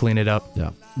have to clean it up.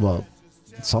 Yeah. Well,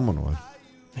 someone would.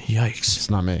 Yikes. It's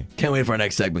not me. Can't wait for our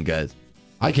next segment, guys.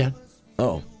 I can.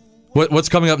 Oh, What's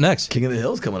coming up next? King of the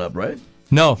Hill's coming up, right?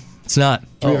 No, it's not.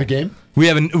 Do we have a game?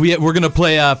 We're going to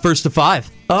play first to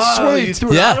 5. Oh, Sweet. you threw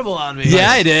an Yeah. audible on me.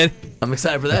 Yeah, I did. I'm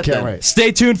excited for that. Can't then. wait.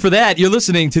 Stay tuned for that. You're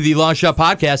listening to the Longshot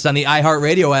podcast on the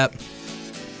iHeartRadio app.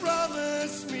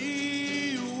 Promise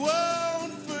me you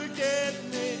won't forget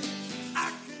me.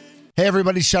 Hey,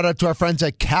 everybody, shout out to our friends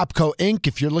at Capco Inc.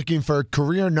 If you're looking for a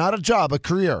career, not a job, a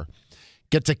career,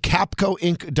 get to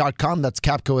capcoinc.com. That's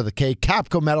Capco with a K.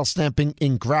 Capco Metal Stamping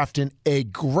in Grafton, a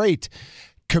great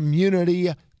community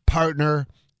partner,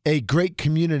 a great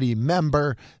community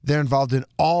member. They're involved in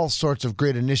all sorts of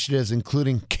great initiatives,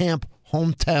 including Camp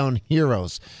Hometown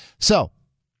Heroes. So,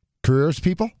 careers,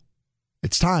 people,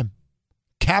 it's time.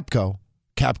 Capco,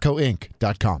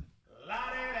 capcoinc.com.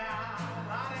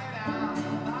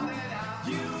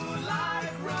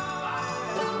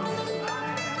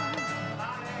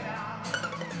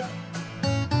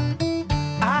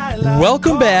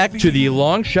 Welcome back to the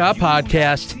Longshot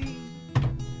podcast.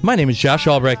 My name is Josh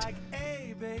Albrecht,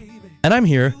 and I'm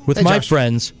here with Hey, my Josh.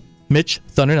 friends, Mitch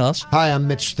Thundernellis. Hi, I'm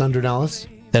Mitch Thundernellis.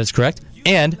 That is correct.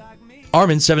 And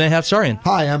Armen 7.5 Sarian.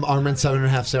 Hi, I'm Armen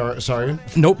 7.5 Sarian.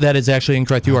 Nope, that is actually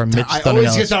incorrect. You are Mitch I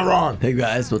always get Thundernellis. that wrong. Hey,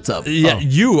 guys, what's up? Yeah,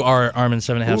 you are Armen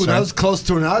 7.5 Ooh, that Sarian. was close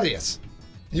to an audience.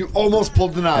 You almost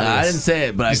pulled an audience. I didn't say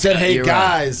it, but You said, hey, you're right.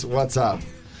 guys, what's up?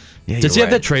 Yeah, Does he you're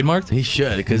have that right. trademarked? He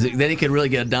should, because then he could really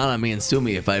get down on me and sue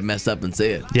me if I messed up and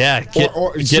say it. Yeah, get,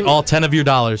 Or- get so- all 10 of your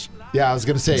dollars. Yeah, I was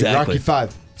going to say, Exactly. Rocky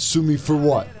 5, sue me for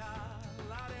what?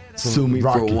 Sue me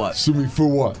Rocky, for what? Sue me for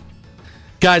what?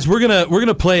 Guys, we're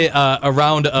gonna play a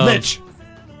round of Mitch.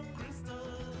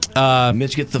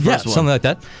 Mitch gets the Yeah, first one. something like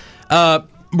that.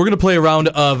 We're going to play a round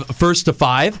of first to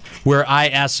 5 where I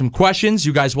ask some questions.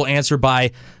 You guys will answer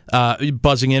by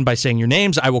buzzing in by saying your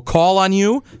names. I will call on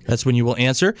you. That's when you will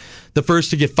answer. The first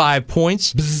to get 5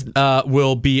 points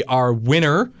will be our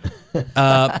winner.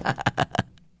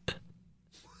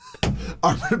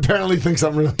 Armin apparently thinks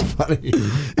I'm really funny.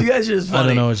 You guys are just funny. I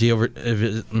don't know. Is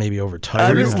he maybe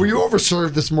overtired? Were you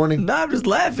overserved this morning? No, I'm just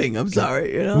laughing. I'm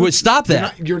sorry. You know? Wait, stop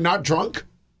that. You're not drunk?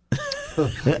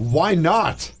 Why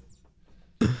not?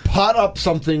 Pot up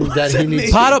something that he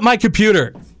needs. Pot up my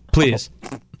computer, please.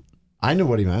 I knew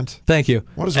what he meant. Thank you.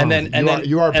 What is wrong and with then, you? and then,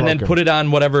 You are and then broken. put it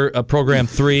on whatever program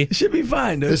 3. It should be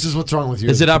fine, dude. This is what's wrong with you.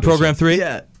 Is as it a on producer. program 3?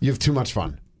 Yeah. You have too much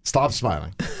fun. Stop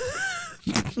smiling.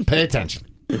 Pay attention.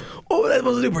 What was I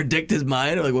supposed to do? Predict his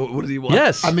mind? Or like, what does he want?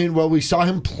 Yes. I mean, well, we saw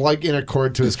him plug in a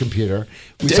cord to his computer.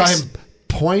 We saw him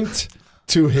point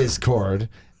to his cord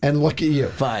and look at you.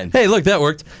 Fine. Hey, look, that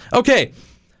worked. Okay.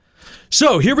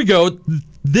 So here we go.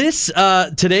 This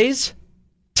today's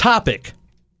topic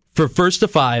for first to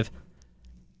 5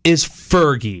 is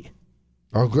Fergie.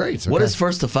 Oh, great. What Okay. is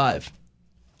first to 5?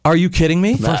 Are you kidding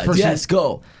me? person- Yes,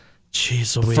 go.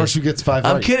 Jeez Louise. First who gets 5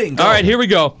 I'm right. kidding. Go. All right, here we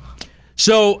go.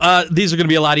 So these are going to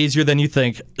be a lot easier than you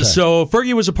think. So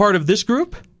Fergie was a part of this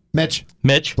group. Mitch,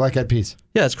 Mitch. Black Eyed Peas.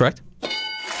 Yeah, that's correct.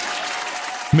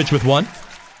 Mitch with 1.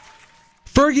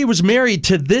 Fergie was married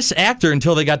to this actor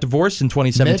until they got divorced in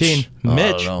 2017. Mitch? I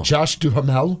Mitch. don't know. Josh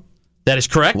Duhamel. That is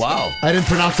correct. Wow. I didn't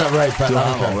pronounce that right, but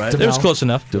Duhamel, okay. right? It was close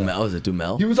enough. Dumel. Is it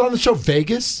Dumel? He was on the show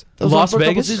Vegas. That was Las on for a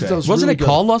couple Vegas? seasons. That was Wasn't really it good.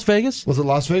 called Las Vegas? Was it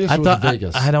Las Vegas or I was thought it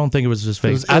Vegas? I don't think it was just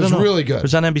Vegas. It I was don't know. really good. It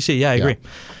was on NBC. Yeah, I agree.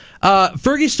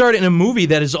 Fergie starred in a movie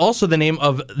that is also the name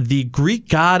of the Greek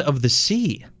god of the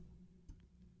sea.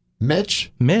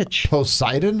 Mitch Mitch.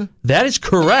 Poseidon. That is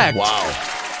correct. Wow.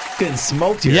 Getting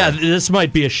smoked here. Yeah, this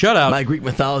might be a shutout. My Greek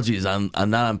mythology is not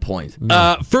on point.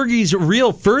 Fergie's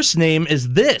real first name is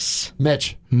this.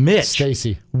 Mitch. Mitch.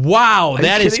 Stacy. Wow, you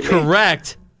that is kidding me?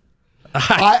 correct.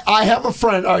 I have a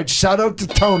friend. All right, shout out to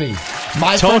Tony.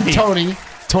 My Tony. friend Tony.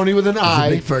 Tony with an I.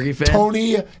 big Fergie fan?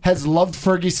 Tony has loved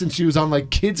Fergie since she was on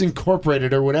like Kids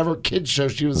Incorporated or whatever kids show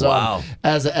she was Wow. on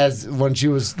as when she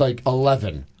was like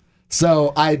 11.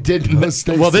 So I did know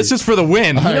Stacy. Well, this is for the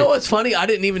win. You know what's funny? I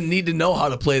didn't even need to know how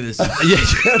to play this. Yeah,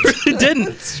 you really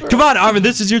didn't. Come on, Armin,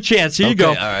 this is your chance. Here you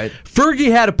go. Okay, all right.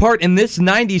 Fergie had a part in this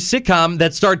 90s sitcom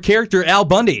that starred character Al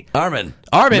Bundy. Armin.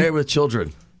 Armin. Married with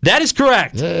Children. That is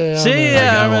correct. Yeah, See, I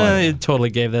got Armin, one. you totally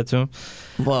gave that to him.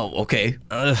 Well, okay.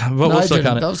 But No, we'll I still didn't.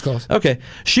 count it. That was close. Okay.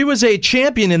 She was a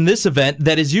champion in this event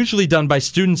that is usually done by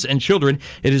students and children.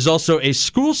 It is also a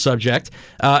school subject.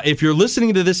 If you're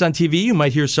listening to this on TV, you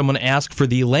might hear someone ask for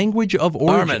the language of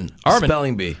origin. Armen.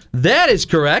 Spelling bee. That is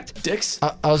correct. Dicks.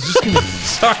 I was just going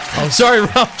to... Sorry,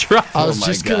 Ralph Trout. I was my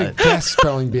just going to God. guess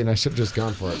spelling bee, and I should have just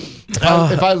gone for it.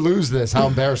 If I lose this, how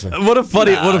embarrassing. What a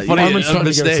funny Armen's starting to get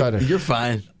mistake. excited. You're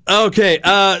fine. Okay,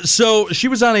 so she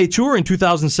was on a tour in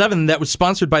 2007 that was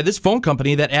sponsored by this phone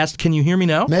company that asked, "Can you hear me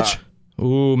now?" Mitch?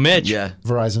 Ooh, Mitch. Yeah.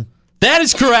 Verizon. That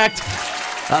is correct.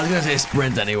 I was going to say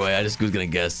Sprint anyway. I just was going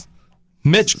to guess.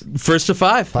 Mitch, first to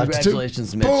 5. 5-2.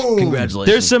 Congratulations, Mitch. Boom.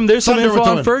 Congratulations. There's some Thunder info with the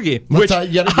on win. Fergie, Let's, which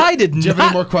I did Do you have not.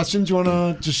 any more questions you want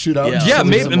to just shoot out? Yeah. Yeah, Just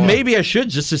maybe, some more. maybe I should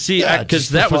just to see Yeah, because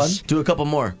just for that fun. was Do a couple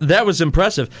more.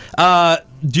 impressive.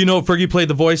 Do you know Fergie played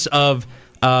the voice of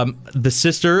the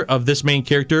sister of this main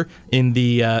character in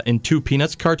the in 2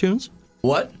 Peanuts cartoons?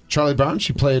 What? Charlie Brown.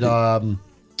 She played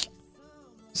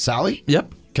Sally.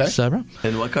 Yep. Okay. Sarah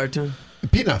In what cartoon?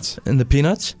 Peanuts. in the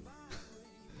Peanuts.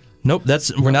 Nope,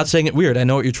 we're not saying it weird. I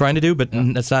know what you're trying to do, but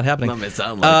that's not happening. No, it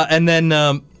sounded like And then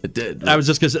it did. I was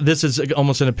just because this is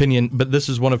almost an opinion, but this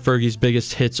is one of Fergie's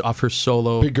biggest hits off her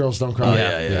solo. Big Girls Don't Cry.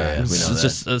 yeah. We It's know that.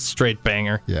 just a straight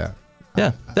banger. Yeah.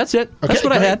 Yeah, that's it. That's Okay,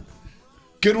 what I great. had.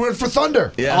 Good win for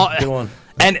Thunder. Yeah, good one.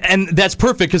 And that's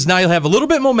perfect because now you'll have a little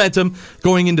bit momentum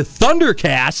going into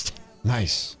Thundercast,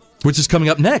 Nice. which is coming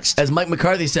up next. As Mike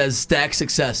McCarthy says, stack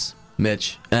success,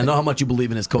 Mitch. And I know how much you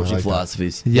believe in his coaching like that.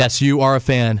 philosophies. Yes, you are a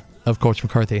fan of Coach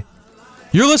McCarthy.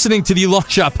 You're listening to the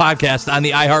Longshot podcast on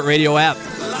the iHeartRadio app.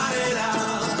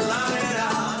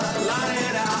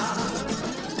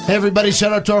 Hey, everybody,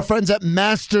 shout out to our friends at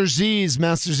Master Z's.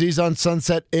 Master Z's on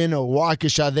Sunset in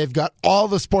Waukesha. They've got all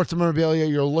the sports memorabilia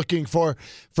you're looking for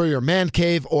your man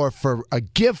cave or for a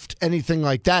gift, anything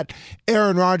like that.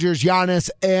 Aaron Rodgers, Giannis,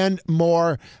 and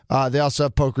more. They also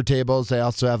have poker tables. They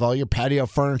also have all your patio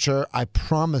furniture. I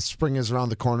promise spring is around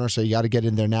the corner, so you got to get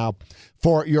in there now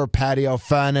for your patio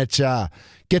furniture.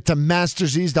 Get to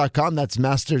masterzs.com. That's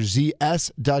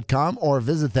masterzs.com, or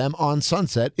visit them on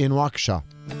Sunset in Waukesha.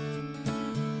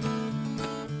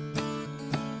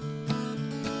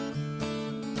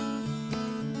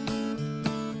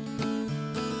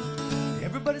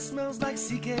 Everybody smells like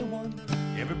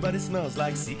CK1. Everybody smells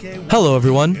like CK1. Hello,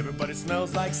 everyone. Everybody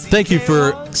smells like CK1. Thank you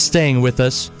for staying with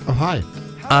us Oh, hi.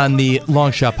 on the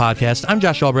Longshot podcast. I'm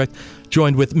Josh Albrecht,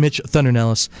 joined with Mitch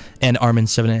Thundernellis and Armen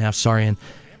 7.5 Sarian.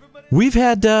 We've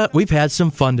had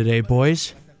some fun today,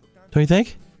 boys. Don't you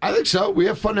think? I think so. We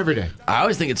have fun every day. I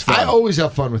always think it's fun. I always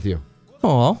have fun with you.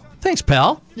 Oh, thanks,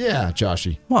 pal. Yeah,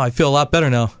 Joshy. Well, I feel a lot better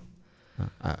now.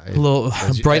 A little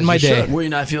brighten my day. Were you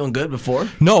not feeling good before?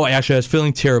 No, actually, I was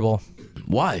feeling terrible.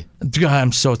 Why? God,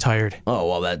 I'm so tired. Oh,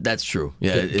 well, that's true.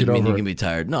 Yeah, Get I mean, over you it. can be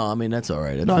tired. No, I mean, that's all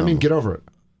right. That's No, I mean, normal. get over it.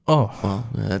 Oh, Well,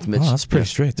 yeah, that's Mitch. that's pretty Yeah,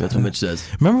 straight. That's what Mitch says.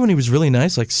 Remember when he was really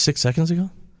nice like 6 seconds ago?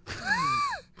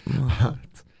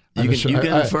 You can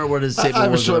infer what his statement I have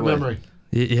a was. short right away. memory.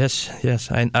 Yes.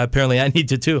 Apparently, I need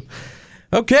to too.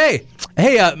 Okay.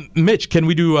 Hey, Mitch, can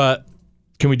we do your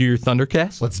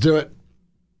Thundercast? Let's do it.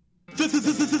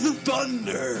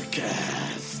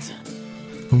 Thundercast.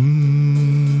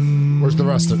 Where's the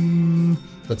rest of it?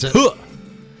 That's it. Huh.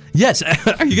 Yes.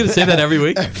 Are you going to say that every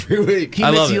week? Every week. I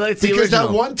love it. Likes the Because that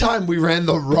original. one time we ran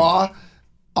the raw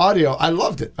audio, I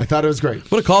loved it. I thought it was great.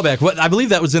 What a callback! I believe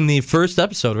that was in the first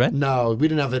episode, right? No, we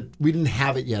didn't have it. We didn't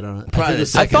have it yet on it. Probably think the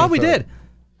it's I second thought or we third. did.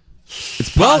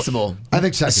 It's possible. I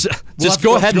think second. S- We'll just have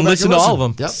go to ahead and back listen to all of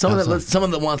them. Yep, Someone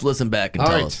absolutely. that wants to listen back and All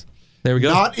tell right. us. There we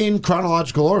go. Not in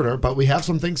chronological order, but we have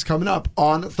some things coming up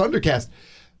on Thundercast.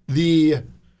 The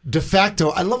de facto,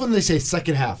 I love when they say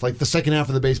second half, like the second half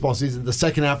of the baseball season, the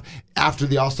second half after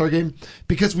the All-Star game,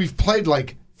 because we've played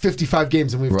like 55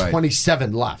 games and we have Right.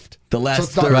 27 left. The last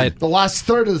it's not- third. Right. The last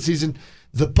third of the season.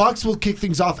 The Bucks will kick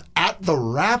things off at the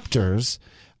Raptors.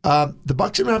 The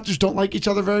Bucks and Raptors don't like each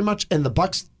other very much, and the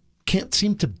Bucks can't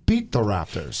seem to beat the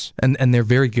Raptors. And they're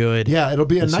very good. Yeah, it'll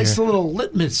be a this nice year. little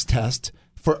litmus test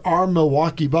for our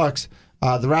Milwaukee Bucks.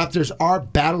 The Raptors are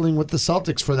battling with the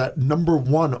Celtics for that number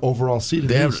 1 overall seed in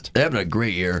the East. They're having a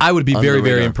great year. I would be Under very, the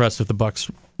very radar. impressed if the Bucks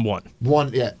won.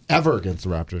 One, ever against the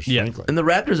Raptors, Yeah. frankly. And the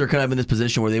Raptors are kind of in this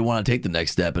position where they want to take the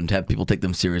next step and have people take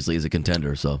them seriously as a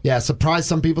contender. So Yeah, surprised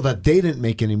some people that they didn't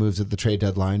make any moves at the trade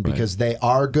deadline because they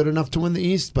are good enough to win the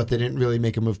East, but they didn't really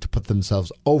make a move to put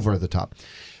themselves over the top.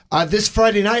 This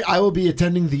Friday night, I will be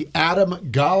attending the Adam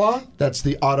Gala. That's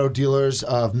the auto dealers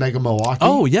of Mega Milwaukee.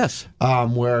 Oh, yes.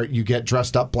 Where you get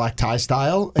dressed up black tie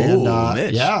style. And, Ooh,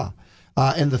 Mitch. yeah.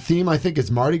 And the theme, I think,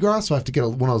 is Mardi Gras, so I have to get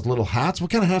one of those little hats.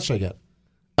 What kind of hat should I get?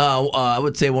 I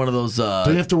would say one of those. Do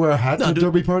you have to wear a hat to the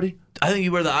Derby party? I think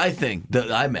you wear the eye thing,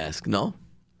 the eye mask. No.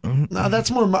 No,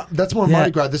 that's more Mardi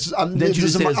Gras. This is.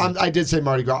 I did say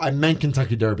Mardi Gras. I meant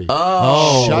Kentucky Derby.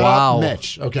 Oh, Shut wow. up,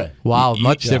 Mitch. Okay. Wow,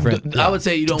 much different. I would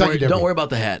say you don't worry about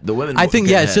the hat. The women. I think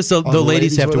get a it's hat. just the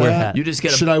ladies have to wear a hat. You just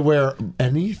get. Should I wear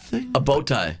anything? A bow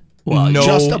tie? Well, No.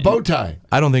 Just a bow tie.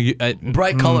 I don't think you.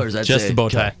 bright colors. I'd just say. the bow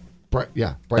tie. Bright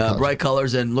Bright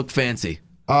colors and look fancy.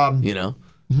 You know.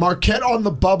 Marquette on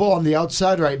the bubble on the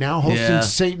outside right now, hosting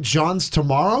St. John's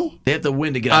tomorrow. They have to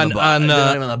win to get on the bubble. They're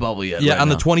not even on the bubble yet. Yeah, right on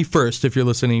now. the 21st, if you're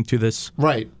listening to this.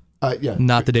 Right. Yeah.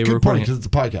 Not the day we're recording because it's a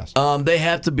podcast. They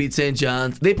have to beat St.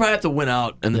 John's. They probably have to win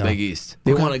out in the Big East.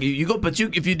 They want to. You go, but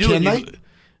if you do, Can they?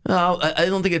 I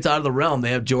don't think it's out of the realm.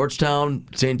 They have Georgetown,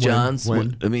 St. John's.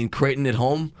 Win. I mean, Creighton at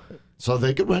home. So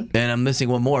they could win. And I'm missing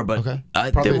one more, but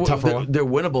Probably a tougher one. They're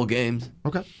winnable games.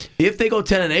 Okay. If they go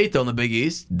 10-8 though in the Big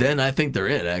East, then I think they're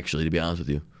in. Actually, to be honest with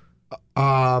you,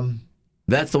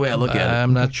 that's the way I look at it.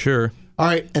 I'm not sure. All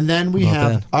right, and then we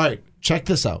have. All right, check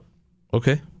this out.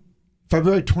 Okay.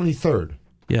 February 23rd.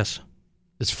 Yes.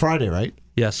 It's Friday, right?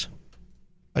 Yes.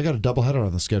 I got a doubleheader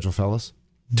on the schedule, fellas.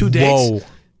 2 days. Whoa.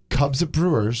 Cubs at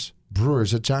Brewers.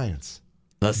 Brewers at Giants.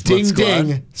 Split Ding squad.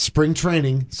 ding. Spring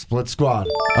training. Split squad.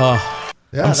 Oh,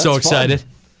 Yeah, I'm so that's excited. fun.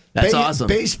 That's awesome.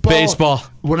 Baseball.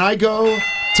 When I go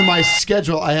to my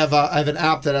schedule, I have an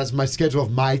app that has my schedule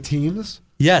of my teams.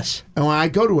 Yes. And when I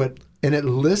go to it and it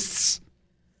lists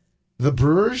the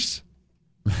Brewers,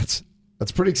 that's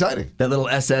pretty exciting. That little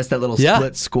SS, that little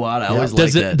split squad. I always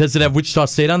like that. Does it have Wichita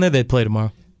State on there? They play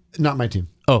tomorrow. Not my team.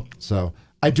 Oh. So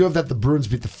I do have that the Bruins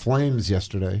beat the Flames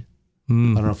yesterday. I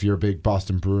don't know if you're a big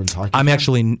Boston Bruins hockey fan. I'm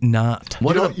actually not.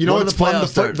 You know what's fun?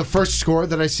 The first score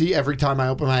that I see every time I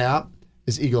open my app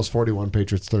is Eagles 41,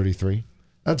 Patriots 33.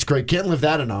 That's great. Can't live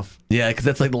that enough. Yeah, because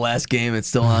that's like the last game. It's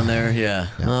still on there. Yeah.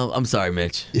 Well, I'm sorry,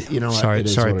 Mitch. You know what?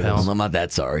 Sorry, pal. I'm not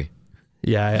that sorry.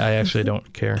 Yeah, I actually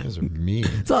don't care. Those are mean.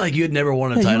 It's not like you had never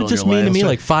won a You title were just in your mean life. to me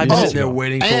like 5 You're minutes sitting there ago.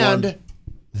 waiting for one. And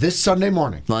this Sunday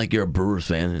morning. It's not like you're a Brewers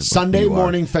fan. Sunday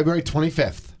morning, February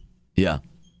 25th. Yeah.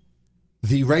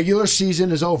 The regular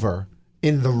season is over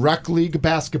in the Rec League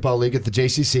Basketball League at the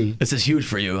JCC. This is huge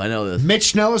for you. I know this.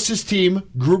 Mitch Nellis' team,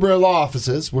 Gruber Law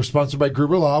Offices. We're sponsored by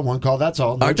Gruber Law. One call, that's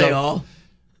all. Aren't they all?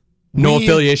 No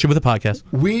affiliation with the podcast.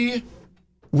 We,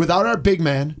 without our big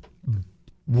man,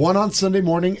 won on Sunday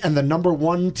morning, and the number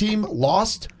one team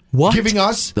lost, giving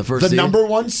us the first seed? number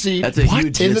one seed That's a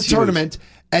huge in the that's huge. tournament.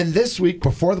 And this week,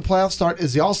 before the playoffs start,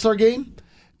 is the All-Star Game.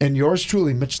 And yours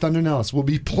truly, Mitch Thunder Nellis, will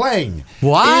be playing in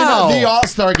the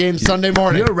All-Star Game Sunday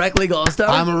morning. You're a Rec League All-Star?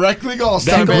 I'm a Rec League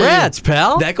All-Star. Congrats,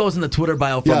 pal. That goes in the Twitter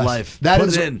bio for Yes, life. That Put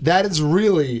is it in. that is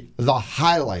really the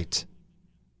highlight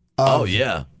of Of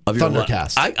your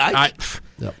Thundercast.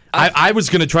 I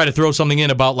was going to try to throw something in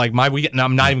about like my weekend. No,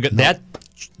 I'm not even good. That,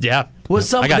 yeah.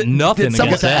 I got nothing I got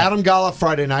against the that. Adam Gala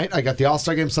Friday night. I got the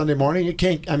All-Star Game Sunday morning. You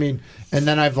can't, and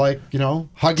then I've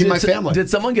hugging my family. Did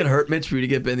someone get hurt, Mitch, for you to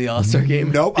get in the All-Star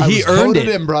game? Nope. He earned it.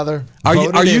 in, brother. Are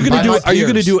you going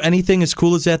to do do anything as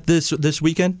cool as that this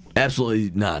weekend?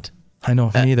 Absolutely not. I know,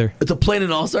 me neither. To play in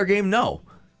an All-Star game? No.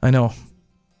 I know.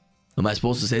 Am I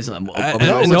supposed to say something?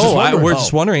 We're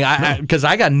just wondering because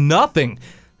I got nothing.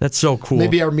 That's so cool.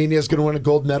 Maybe Armenia's going to win a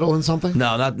gold medal in something?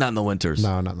 No, not in the winters.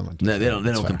 No, not in the winters. No,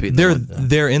 they don't compete.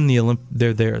 They're in the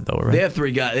They're there though, right? They have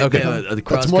 3 guys. Okay. They have a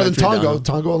That's more than cross-country Tonga. down.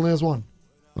 Tonga only has one.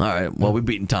 All right. Well, we've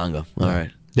beaten Tonga. All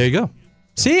right. There you go.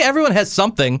 See, everyone has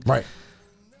something. Right.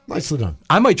 Nicely done.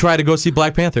 I might try to go see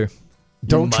Black Panther.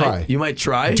 Don't try. You might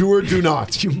try. Do or do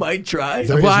not. You might try.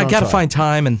 There is Well, I no got to try. find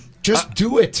time and. Just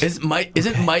do it. Isn't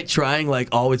might trying like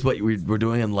always what we're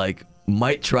doing and like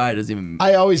might try doesn't even.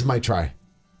 I always might try.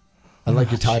 I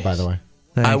like your tie, by the way.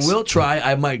 Thanks. I will try.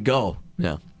 I might go.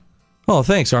 Yeah. Oh,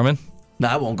 thanks, Armin. No,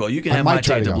 I won't go. You can I have might my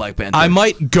try ticket to to go. Black Panther. I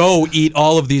might go eat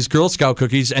all of these Girl Scout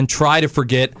cookies and try to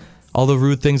forget all the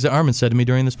rude things that Armin said to me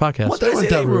during this podcast. What did I weren't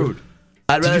say that rude?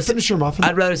 Did you finish your muffin?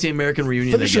 I'd rather see American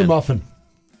Reunion Finish your again. muffin.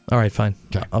 All right, fine.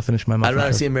 Okay. I'll finish my muffin. I'd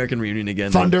rather see American Reunion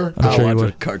again. Thunder. Than I'm sure you watch a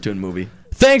would. cartoon movie.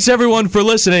 Thanks, everyone, for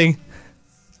listening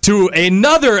to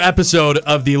another episode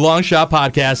of the Longshot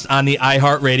Podcast on the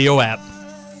iHeartRadio app.